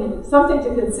something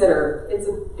to consider.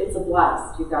 It's a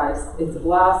blast, you guys. It's a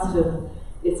blast, and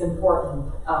it's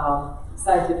important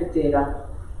scientific data.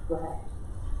 Go ahead.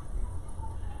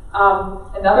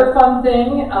 Another fun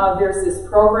thing, there's this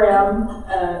program,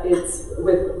 it's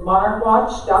with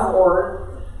monarchwatch.org.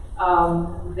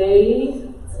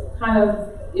 They kind of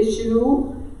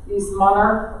issue these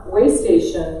monarch way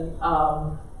station,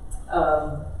 what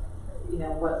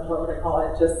would I call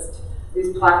it, just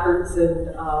these placards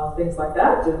and things like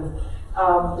that.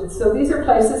 And so these are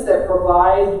places that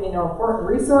provide, important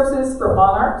resources for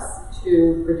monarchs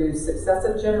to produce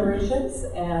successive generations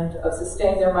and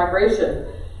sustain their migration.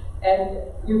 And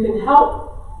you can help,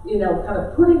 kind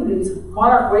of putting these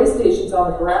monarch way stations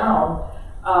on the ground.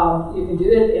 You can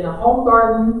do it in a home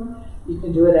garden. You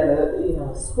can do it at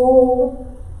a school,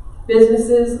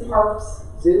 businesses, parks,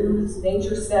 zoos,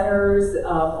 nature centers,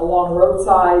 along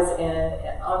roadsides, and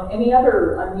on any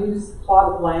other unused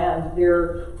plot of land.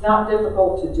 They're not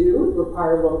difficult to do,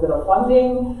 require a little bit of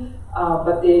funding,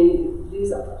 but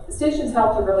these stations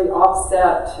help to really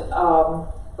offset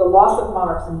the loss of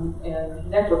monarchs and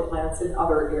nectar plants in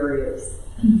other areas.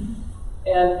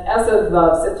 And as of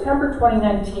September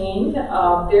 2019,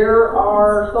 there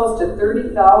are close to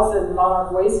 30,000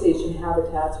 monarch way station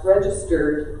habitats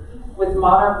registered with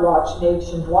Monarch Watch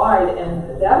nationwide,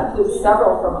 and that includes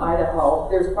several from Idaho.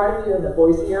 There's quite a few in the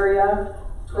Boise area,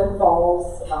 Twin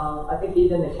Falls, I think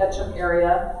even the Ketchum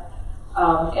area.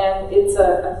 And it's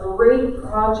a great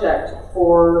project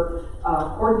for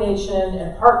coordination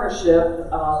and partnership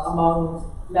among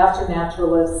master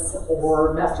naturalists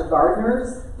or master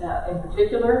gardeners in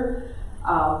particular,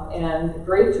 and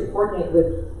great to coordinate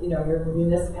with your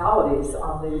municipalities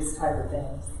on these type of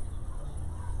things.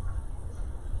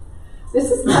 This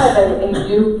is kind of a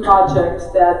new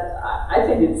project that I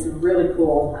think it's really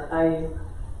cool.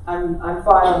 I'm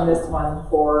fine on this one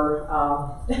for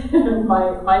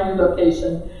my new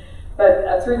location.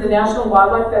 But through the National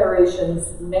Wildlife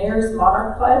Federation's Mayor's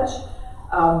Monarch Pledge,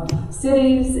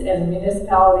 cities and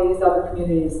municipalities, other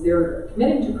communities, they're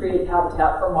committing to create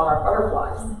habitat for monarch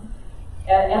butterflies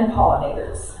and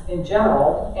pollinators in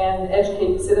general, and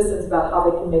educate citizens about how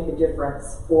they can make a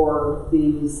difference for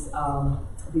these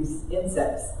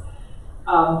insects.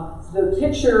 The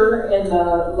picture in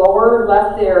the lower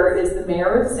left there is the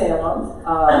mayor of Salem,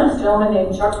 a gentleman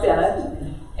named Chuck Bennett,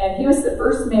 and he was the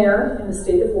first mayor in the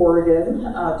state of Oregon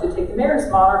to take the Mayor's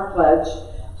Monarch Pledge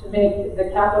to make the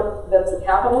capital, that's the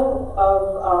capital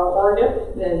of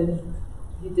Oregon, and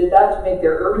he did that to make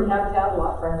their urban habitat a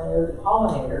lot friendlier to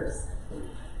pollinators.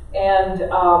 And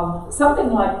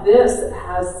something like this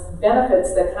has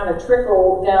benefits that kind of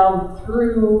trickle down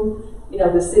through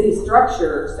the city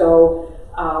structure. So,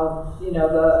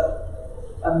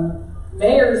 the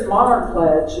Mayor's Monarch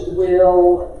Pledge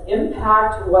will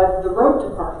impact what the road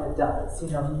department does.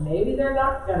 Maybe they're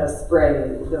not going to spray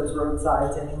those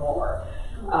roadsides anymore.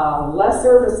 Less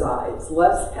herbicides,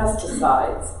 less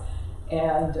pesticides,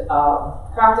 and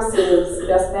practices,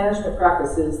 best management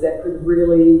practices that could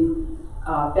really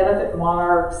benefit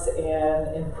monarchs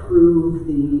and improve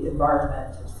the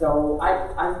environment. So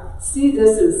I see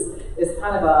this as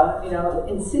kind of a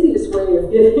insidious way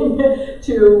of getting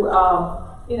to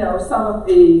some of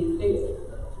the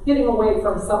getting away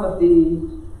from some of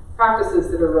the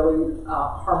practices that are really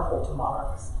harmful to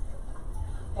monarchs.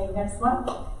 Okay, next one.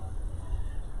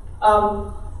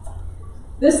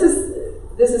 This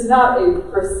is not a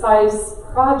precise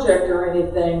project or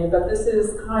anything, but this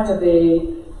is kind of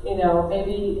a,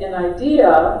 maybe an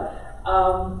idea.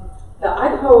 The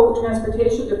Idaho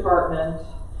Transportation Department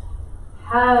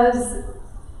has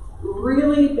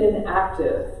really been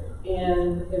active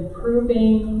in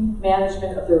improving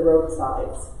management of their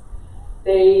roadsides.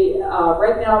 They,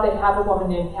 right now they have a woman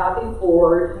named Kathy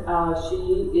Ford.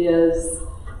 She is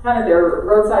kind of their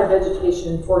roadside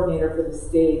vegetation coordinator for the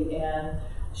state, and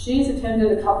she's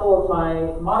attended a couple of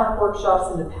my monarch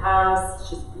workshops in the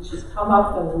past. She's come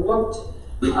up and looked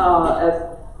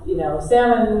at,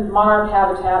 salmon monarch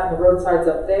habitat and the roadsides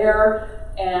up there.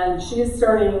 And she is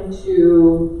starting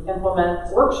to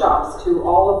implement workshops to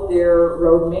all of their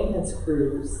road maintenance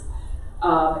crews.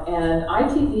 And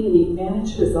ITD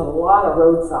manages a lot of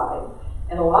roadside,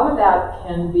 and a lot of that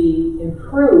can be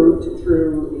improved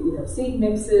through seed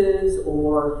mixes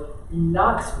or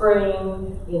not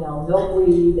spraying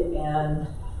milkweed and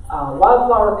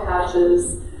wildflower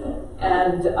patches,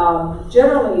 and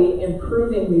generally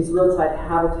improving these roadside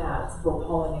habitats for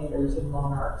pollinators and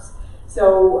monarchs.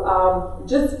 So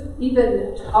just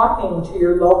even talking to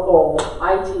your local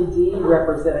ITD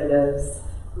representatives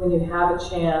when you have a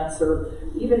chance, or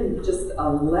even just a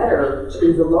letter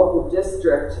to the local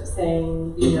district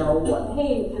saying,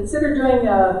 hey, consider doing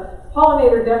a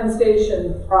pollinator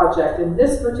demonstration project in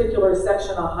this particular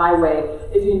section of highway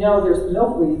if you know there's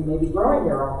milkweed maybe growing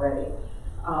there already.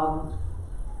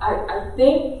 I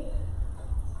think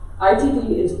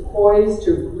ITD is poised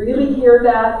to really hear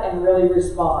that and really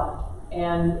respond.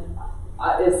 And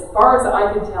as far as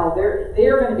I can tell, they're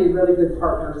going to be really good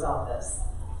partners on this.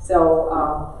 So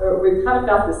we've kind of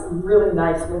got this really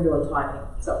nice window of timing.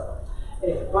 So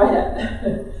anyway, go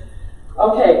ahead.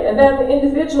 Okay, and then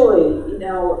individually,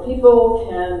 people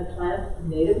can plant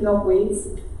native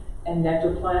milkweeds and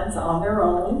nectar plants on their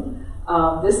own.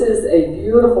 This is a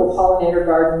beautiful pollinator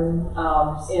garden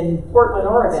in Portland,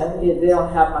 Oregon. They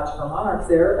don't have much for monarchs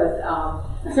there,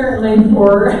 but certainly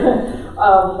for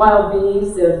wild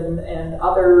bees and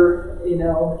other,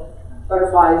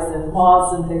 butterflies and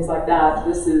moths and things like that.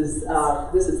 This is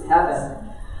heaven.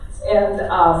 And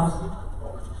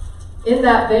in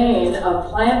that vein of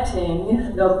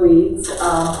planting milkweeds,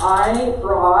 I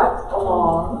brought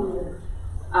along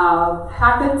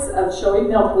packets of showy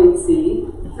milkweed seed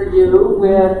for you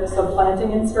with some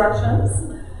planting instructions.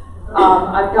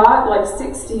 I've got like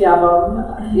 60 of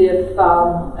them. If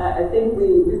I think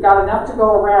we've got enough to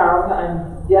go around,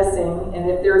 I'm guessing, and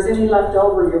if there's any left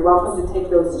over, you're welcome to take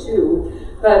those too.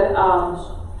 But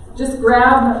just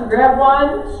grab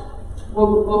one.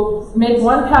 We'll make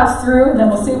one pass through, and then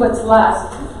we'll see what's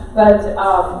left. But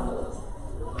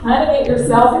planting it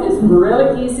yourself is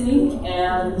really easy,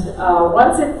 and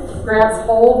once it grabs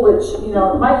hold, which it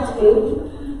might take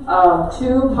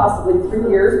 2, possibly 3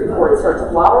 years before it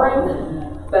starts flowering,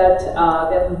 but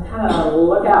then kind of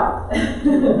look out.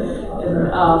 And,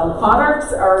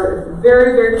 monarchs are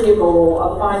very, very capable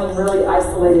of finding really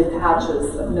isolated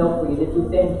patches of milkweed. If you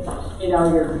think,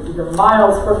 you're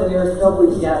miles from the nearest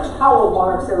milkweed patch, how will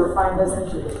monarchs ever find this?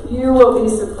 You will be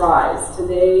surprised.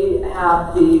 They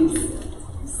have these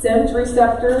scent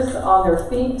receptors on their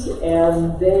feet,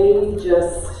 and they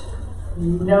just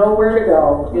know where to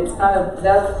go. It's kind of,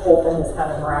 that whole thing is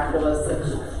kind of miraculous,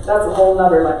 and that's a whole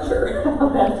nother lecture.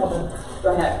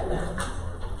 Go ahead.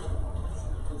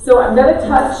 So I'm going to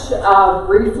touch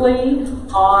briefly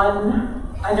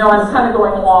on, I know I'm kind of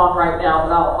going long right now,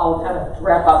 but I'll kind of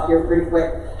wrap up here pretty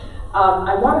quick.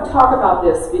 I want to talk about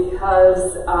this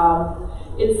because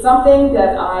it's something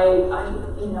that I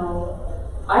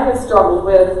have struggled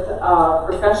with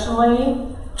professionally,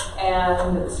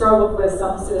 and struggled with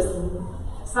some citizen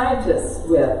scientists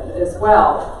with as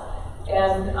well.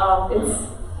 And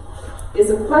it's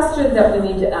a question that we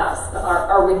need to ask.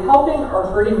 Are we helping or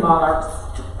hurting monarchs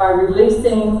by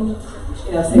releasing,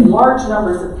 say, large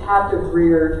numbers of captive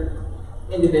reared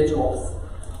individuals?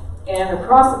 And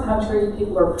across the country,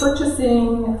 people are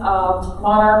purchasing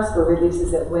monarchs for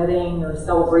releases at weddings or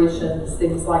celebrations,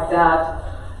 things like that.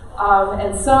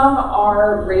 And some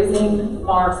are raising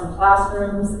monarchs in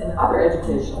classrooms and other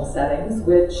educational settings,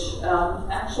 which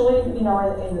actually,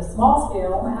 in the small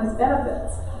scale, has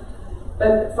benefits.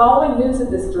 But following news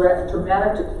of this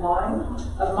dramatic decline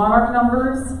of monarch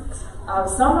numbers,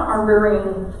 some are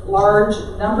rearing large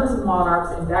numbers of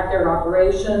monarchs in backyard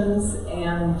operations,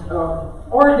 and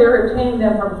or they're obtaining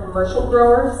them from commercial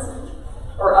growers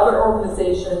or other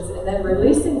organizations, and then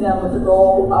releasing them with the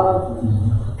goal of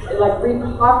like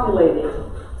repopulating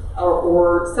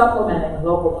or supplementing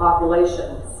local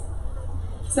populations.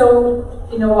 So,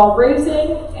 you know, while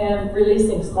raising and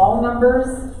releasing small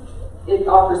numbers, it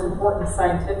offers important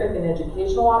scientific and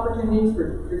educational opportunities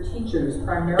for teachers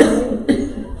primarily,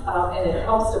 and it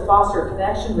helps to foster a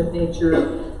connection with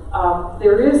nature.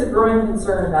 There is a growing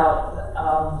concern about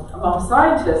among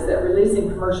scientists that releasing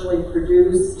commercially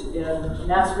produced and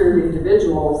mass-reared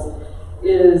individuals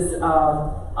is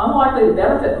unlikely to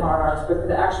benefit monarchs, but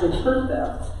could actually hurt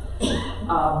them.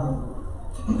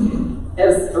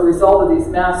 As a result of these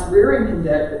mass rearing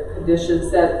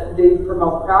conditions that they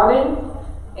promote crowding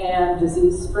and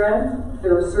disease spread,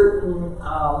 there are certain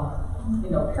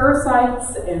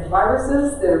parasites and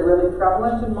viruses that are really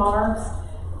prevalent in monarchs,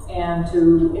 and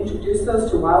to introduce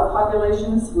those to wild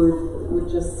populations would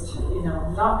just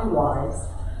not be wise.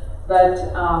 But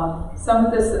some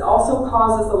of this also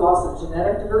causes the loss of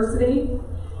genetic diversity,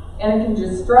 and it can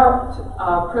disrupt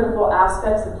critical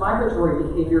aspects of migratory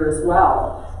behavior as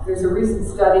well. There's a recent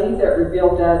study that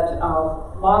revealed that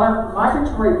monarch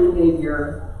migratory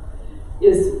behavior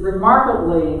is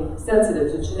remarkably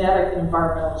sensitive to genetic and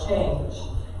environmental change.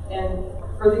 And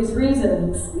for these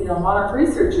reasons, monarch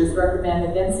researchers recommend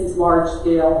against these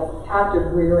large-scale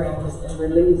captive rearings and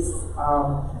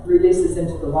releases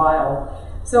into the wild.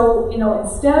 So,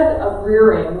 instead of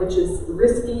rearing, which is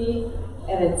risky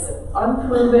and it's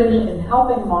unproven in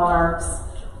helping monarchs,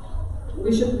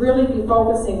 we should really be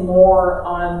focusing more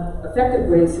on effective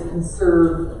ways to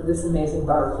conserve this amazing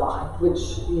butterfly,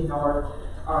 which,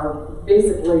 are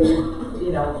basically,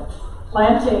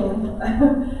 planting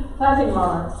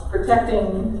monarchs,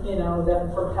 protecting,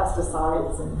 them from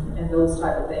pesticides and those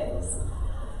type of things.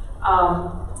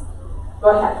 Go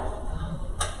ahead.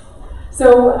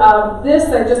 So this,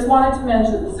 I just wanted to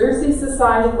mention, the Xerces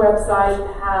Society website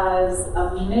has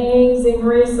amazing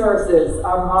resources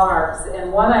on monarchs,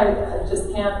 and one I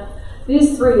just can't,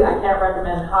 these three I can't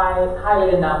recommend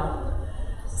highly enough.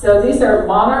 So these are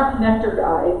monarch nectar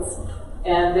guides,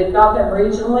 and they've got them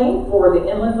regionally for the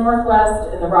inland Northwest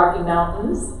and the Rocky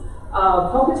Mountains.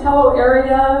 Pocatello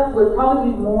area would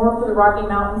probably be more for the Rocky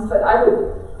Mountains, but I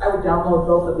would download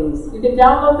both of these. You could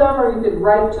download them, or you could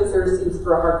write to Xerces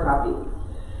for a hard copy.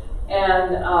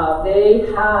 And they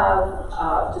have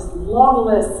just long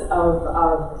lists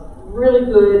of really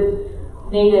good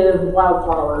native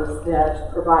wildflowers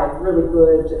that provide really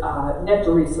good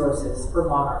nectar resources for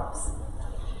monarchs.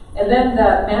 And then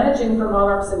the Managing for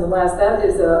Monarchs in the West, that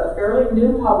is a fairly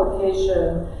new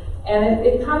publication, and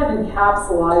it kind of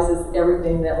encapsulates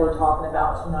everything that we're talking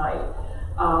about tonight.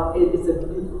 It's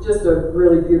just a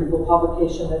really beautiful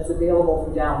publication that's available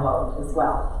for download as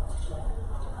well.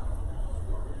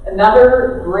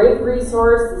 Another great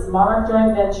resource is Monarch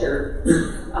Joint Venture.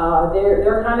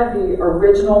 They're kind of the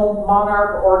original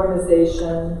monarch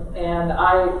organization, and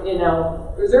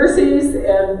Xerces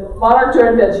and Monarch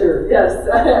Joint Venture, yes,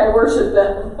 I worship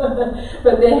them.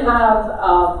 But they have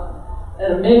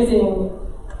an amazing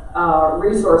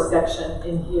resource section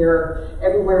in here,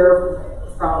 everywhere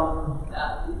from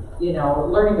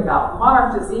learning about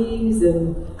monarch disease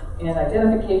and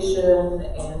identification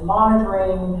and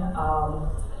monitoring.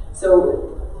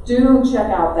 So do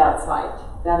check out that site.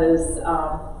 That is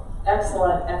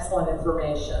excellent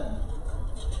information.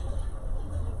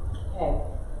 Okay.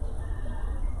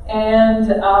 And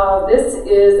this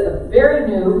is a very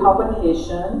new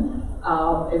publication.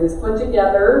 It was put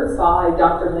together by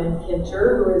Dr. Lynn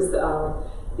Kincher, who is the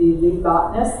lead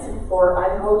botanist for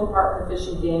Idaho Department of Fish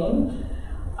and Game.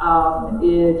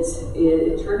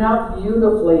 It turned out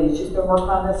beautifully. She's been working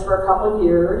on this for a couple of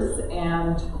years,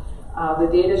 and the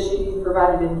data she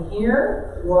provided in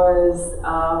here was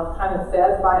kind of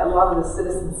fed by a lot of the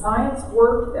citizen science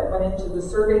work that went into the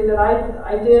survey that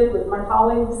I did with my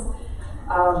colleagues.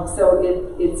 So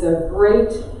it's a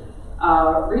great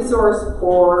resource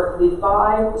for the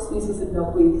 5 species of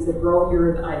milkweeds that grow here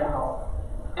in Idaho.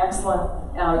 Excellent.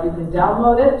 You can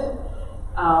download it.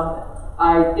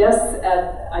 I guess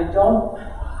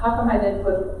how come I didn't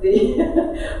put the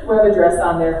web address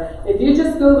on there? If you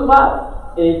just Google up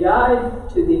a guide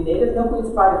to the native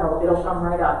milkweeds of Idaho, it'll come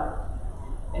right up.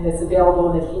 And it's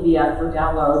available in a PDF for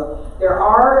download. There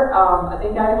are, I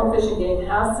think Idaho Fish and Game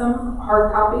has some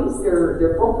hard copies.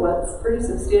 They're booklets, pretty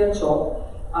substantial.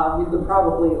 You could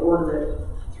probably order it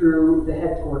through the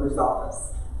headquarters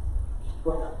office.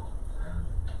 Go ahead.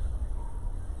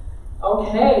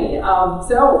 Okay,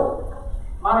 so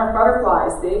monarch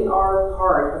butterflies, they are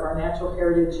part of our natural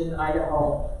heritage in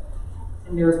Idaho.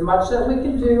 And there's much that we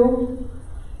can do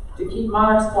to keep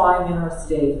monarchs flying in our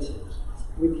state.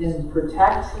 We can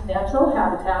protect natural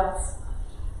habitats.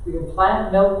 We can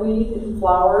plant milkweed in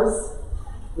flowers.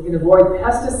 We can avoid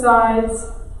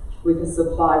pesticides. We can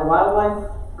supply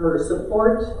wildlife or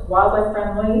support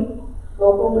wildlife-friendly,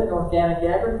 local and organic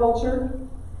agriculture.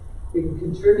 We can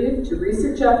contribute to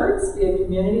research efforts via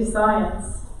community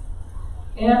science.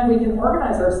 And we can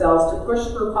organize ourselves to push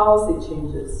for policy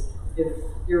changes if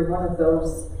you're one of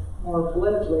those more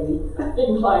politically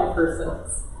inclined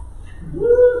persons.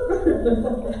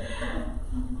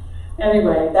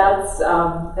 Anyway, that's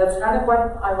kind of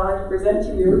what I wanted to present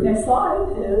to you. Next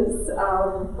slide is,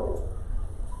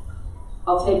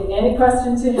 I'll take any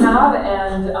questions you have,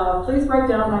 and please write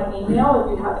down my email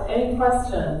if you have any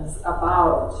questions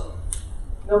about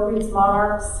milkweeds,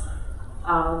 monarchs,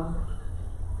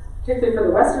 particularly for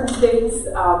the western states.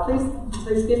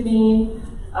 Please give me,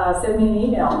 send me an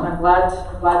email, and I'm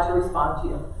glad to respond to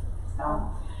you. So,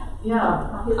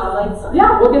 yeah,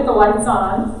 yeah, we'll get the lights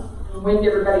on. Wake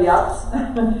everybody up.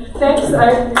 Thanks.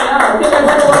 I think I went a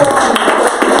little long.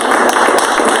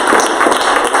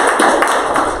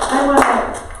 I want to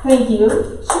thank you.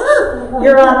 Sure.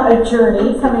 You're on a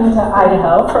journey coming to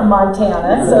Idaho from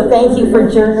Montana, so thank you for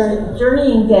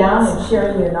journeying down and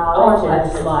sharing your knowledge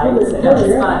and slides and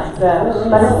the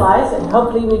butterflies, and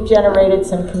hopefully we've generated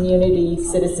some community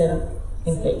citizen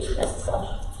engagement.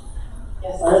 So.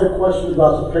 Yes. I had a question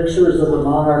about the pictures of the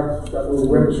monarch that were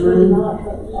wintering.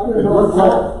 It looked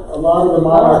like a lot of the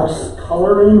monarch's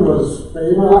coloring was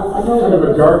faded, kind of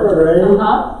a dark gray.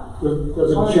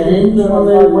 Does it change when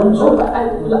they winter?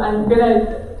 I'm going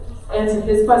to answer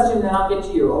his question, then I'll get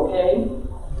to you, okay?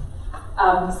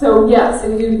 So yes,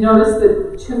 if you notice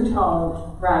the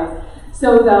two-tone, right?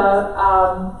 So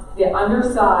the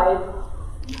underside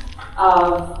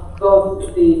of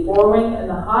both the forewing and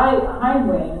the hind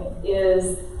wing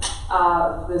is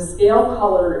the scale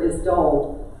color is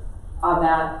dull on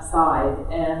that side,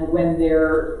 and when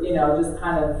they're just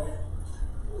kind of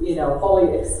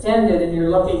fully extended and you're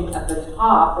looking at the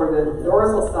top or the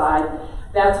dorsal side,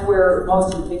 that's where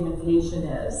most of the pigmentation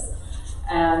is,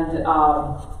 and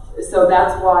so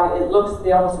that's why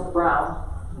they almost look brown.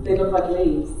 They look like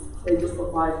leaves. They just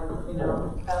look like, kind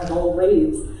of old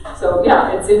leaves. So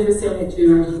yeah, it's interesting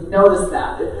to notice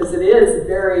that, because it is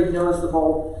very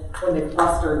noticeable when they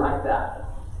cluster like that.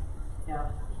 Yeah.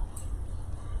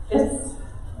 Yes.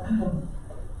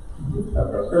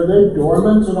 Are they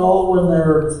dormant at all when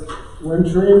they're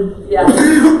wintering? Yeah.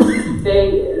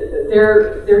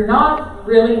 They're not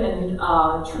really in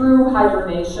true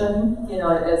hibernation,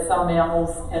 as some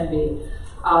mammals can be.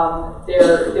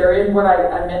 They're in what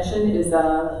I mentioned is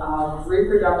a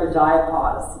reproductive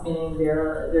diapause, meaning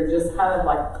they're just kind of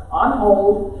like on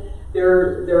hold.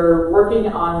 They're working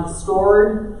on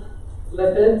stored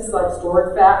lipids, like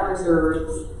stored fat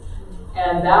reserves,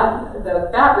 and the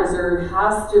fat reserve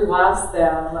has to last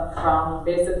them from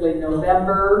basically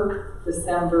November,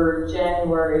 December,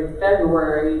 January,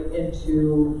 February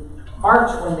into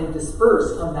March when they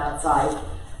disperse from that site.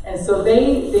 And so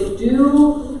they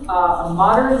do a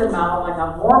moderate amount, like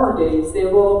on warmer days, they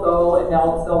will go and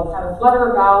they'll kind of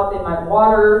flutter about. They might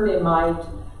water, they might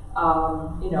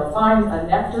find a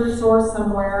nectar source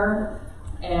somewhere,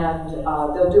 and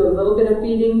they'll do a little bit of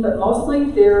feeding, but mostly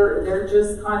they're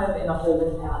just kind of in a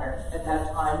holding pattern at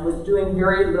that time, with doing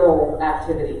very little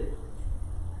activity.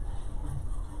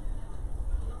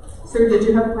 Sir, did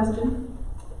you have a question?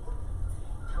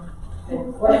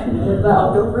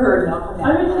 I'll go for her and I'll come back. I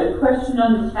have a question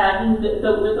on the tagging with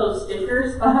those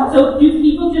stickers. So do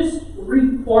people just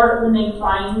report when they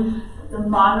find the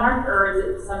monarch, or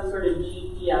is it some sort of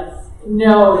GPS?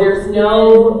 No, there's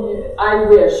no. I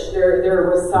wish there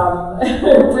was some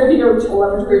radio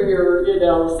telemetry or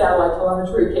satellite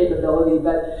telemetry capability,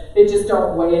 but they just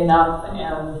don't weigh enough,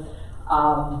 and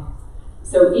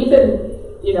so even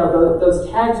those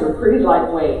tags are pretty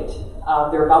lightweight.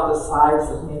 They're about the size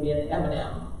of maybe an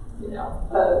M&M,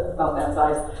 about that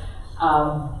size.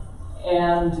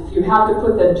 And you have to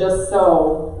put them just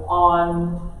so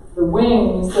on the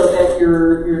wings so that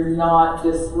you're not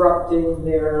disrupting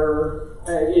their,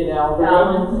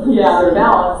 balance. Their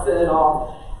balance at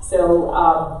all. So,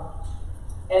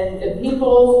 and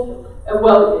people,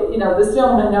 this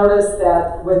gentleman noticed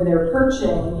that when they're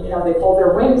perching, they pull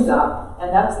their wings up,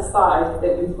 and that's the side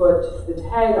that you put the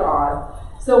tag on.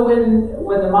 So when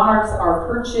the monarchs are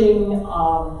perching,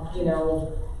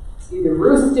 either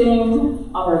roosting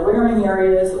on their wintering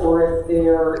areas, or if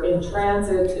they're in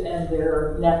transit and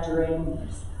they're nectaring,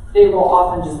 they will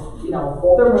often just,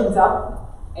 pull their wings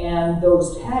up, and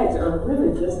those tags are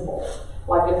really visible.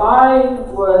 Like if I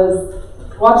was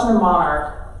watching a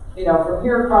monarch, from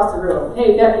here across the room,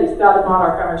 hey, Becky's got a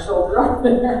monarch on her shoulder over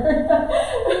there.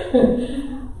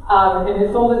 And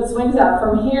it folded its wings out.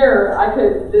 From here,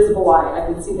 visible light, I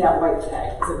could see that white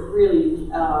tag because it really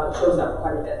shows up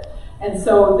quite a bit. And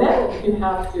so then you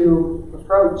have to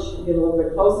approach and get a little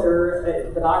bit closer.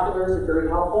 Binoculars are very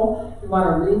helpful. You want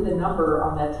to read the number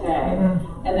on that tag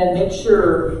and then make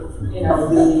sure,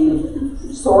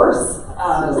 the source.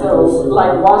 So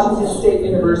like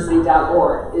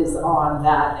WashingtonStateUniversity.org is on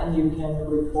that, and you can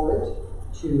report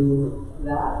to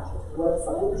that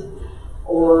website.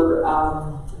 Or,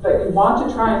 but you want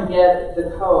to try and get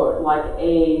the code, like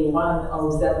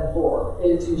A1074.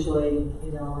 It's usually,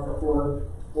 like a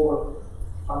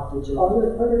 5 digit. Are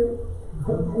there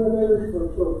predators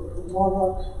for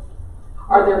monarchs?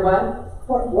 Are there what?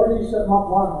 What do you say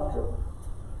monarchs are?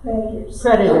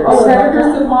 Predators. Oh,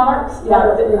 predators of monarchs?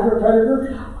 Yeah. Is there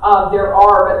predators? There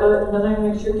are, but let me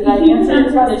make sure. Did I answer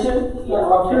your question? Yeah.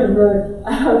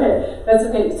 Okay, that's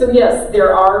okay. So yes,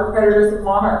 there are predators of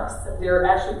monarchs. There are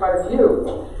actually quite a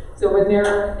few. So when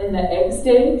they're in the egg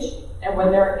stage and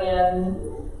when they're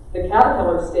in the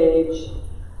caterpillar stage,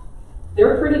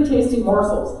 they're pretty tasty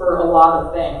morsels for a lot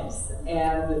of things,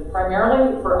 and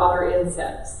primarily for other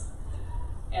insects.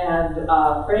 And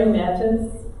praying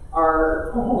mantids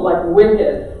are like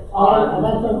wicked on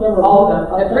all of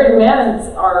them. And praying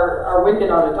mantids are wicked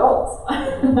on adults.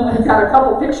 I've got a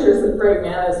couple pictures of praying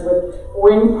mantids with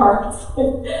wing parts,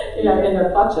 in their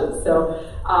clutches. So,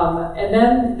 and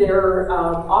then they're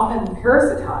often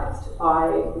parasitized by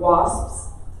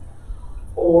wasps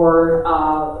or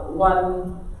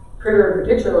one critter in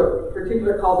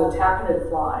particular called the taconid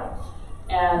fly.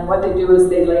 And what they do is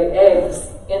they lay eggs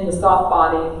in the soft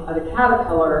body of the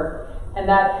caterpillar, and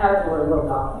that caterpillar will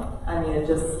die. And then,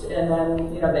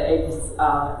 the eggs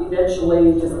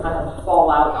eventually just kind of fall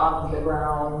out onto the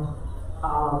ground.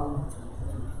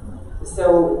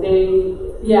 So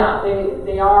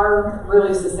they are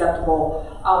really susceptible.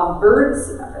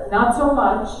 Birds, not so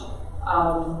much,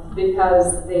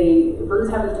 because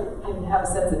birds can have a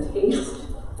sense of taste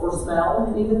or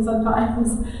smell even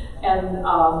sometimes, and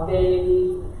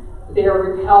they are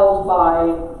repelled by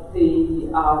the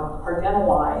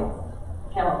ardenolide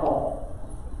chemical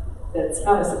that's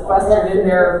kind of sequestered in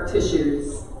their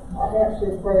tissues. I have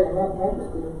seen praying mantids.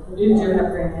 You do have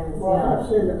praying mantids, Well, yeah. I've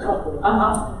seen a couple.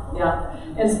 Yeah.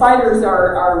 And spiders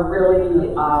are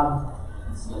really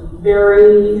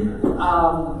very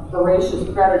voracious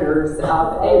predators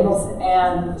of eggs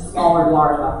and smaller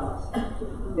larvae.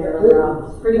 They're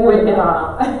pretty wicked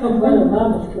on them. Praying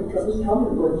mantids could come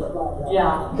and go like that.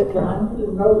 Yeah. You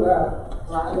know that.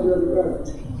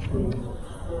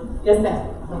 Yes, ma'am.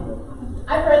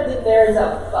 I've read that there's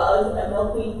a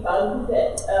milkweed bug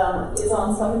that is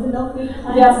on some of the milkweed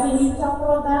plants. Yes. Can you talk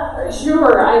about that? Or?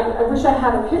 Sure. I wish I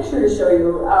had a picture to show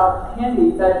you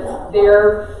handy, but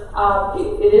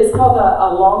it is called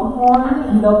a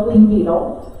longhorn milkweed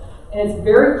beetle, and it's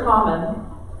very common.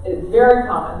 It's very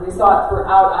common. We saw it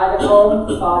throughout Idaho.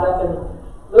 We saw it up in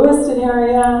Lewiston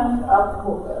area,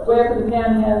 way up in the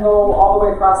Panhandle, all the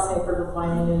way across St. Croix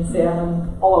Plain and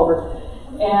Salmon, all over.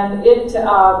 And it's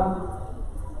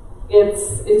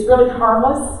really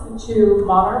harmless to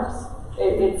monarchs.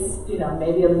 It's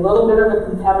maybe a little bit of a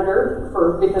competitor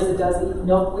because it does eat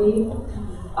milkweed,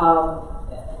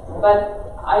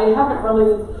 but I haven't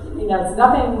really it's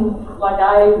nothing like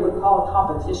I would call a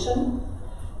competition.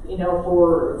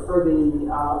 For the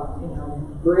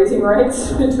grazing rights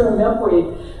to a milkweed,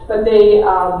 but they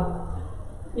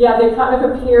kind of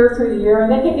appear through the year, and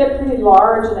they can get pretty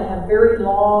large, and they have very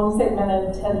long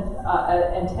segmented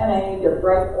antennae. They're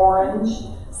bright orange,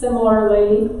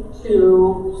 similarly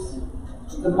to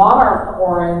the monarch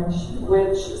orange,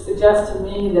 which suggests to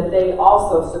me that they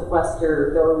also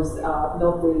sequester those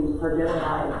milkweed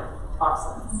ardenolide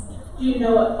toxins. Do you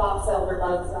know what fox elder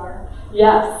bugs are?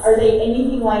 Yes. Are they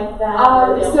anything like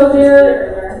that? So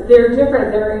they're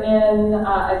different. They're in,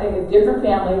 I think, a different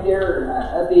family. They're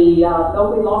the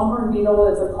milkweed longhorn beetle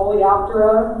is a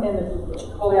Coleoptera in the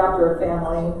Coleoptera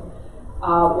family,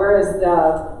 whereas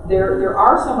there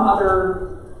are some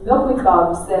other milkweed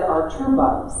bugs that are true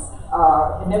bugs,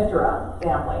 Hemiptera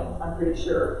family, I'm pretty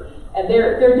sure, and they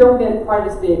don't get quite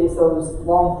as big as those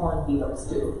longhorn beetles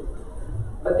do.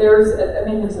 But there's a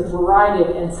variety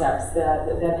of insects that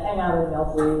hang out in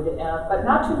milkweed, but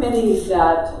not too many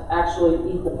that actually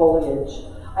eat the foliage.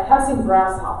 I have seen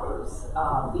grasshoppers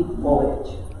eat the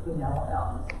foliage.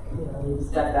 You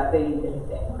expect that they eat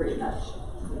anything pretty much.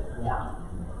 Yeah.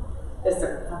 Yes,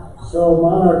 sir. So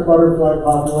monarch butterfly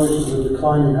populations are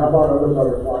declining. How about other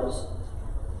butterflies?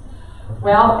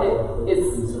 Well,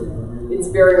 it's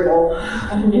variable.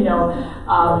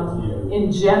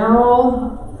 In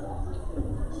general.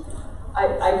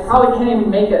 I probably can't even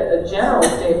make a general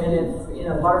statement if, you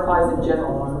know, butterflies in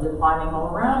general are declining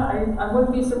all around. I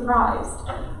wouldn't be surprised.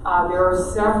 There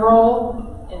are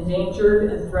several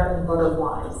endangered and threatened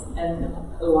butterflies, and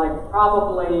like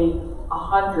probably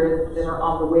 100 that are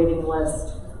on the waiting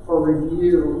list for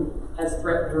review as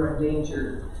threatened or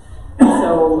endangered.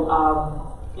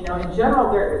 So, you know, in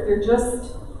general, they're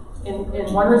just,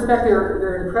 in one respect,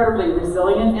 they're incredibly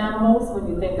resilient animals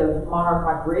when you think of monarch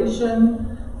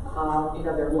migration, you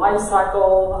know, their life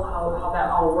cycle, how that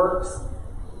all works.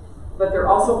 But they're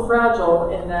also fragile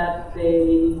in that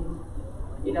they,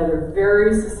 you know, they're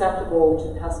very susceptible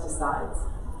to pesticides.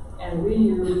 And we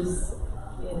use,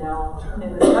 you know,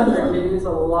 in the country, we use a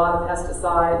lot of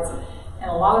pesticides, and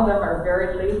a lot of them are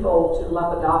very lethal to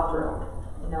Lepidoptera,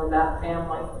 you know, that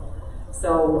family.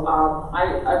 So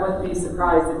I wouldn't be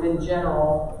surprised if in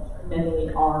general,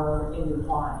 many are in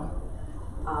decline.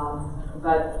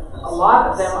 But a lot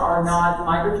of them are not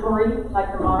migratory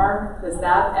like the monarch, because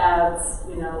that adds,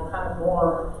 you know, kind of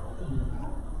more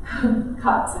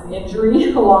cuts and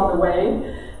injury along the way.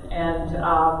 And,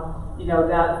 you know,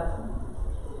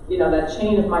 that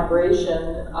chain of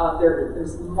migration,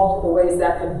 there's multiple ways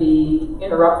that can be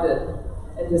interrupted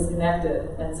and disconnected.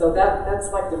 And so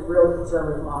that's like the real concern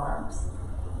with monarchs.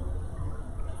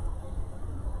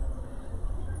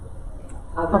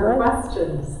 Other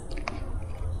questions?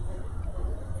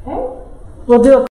 Okay. We'll do a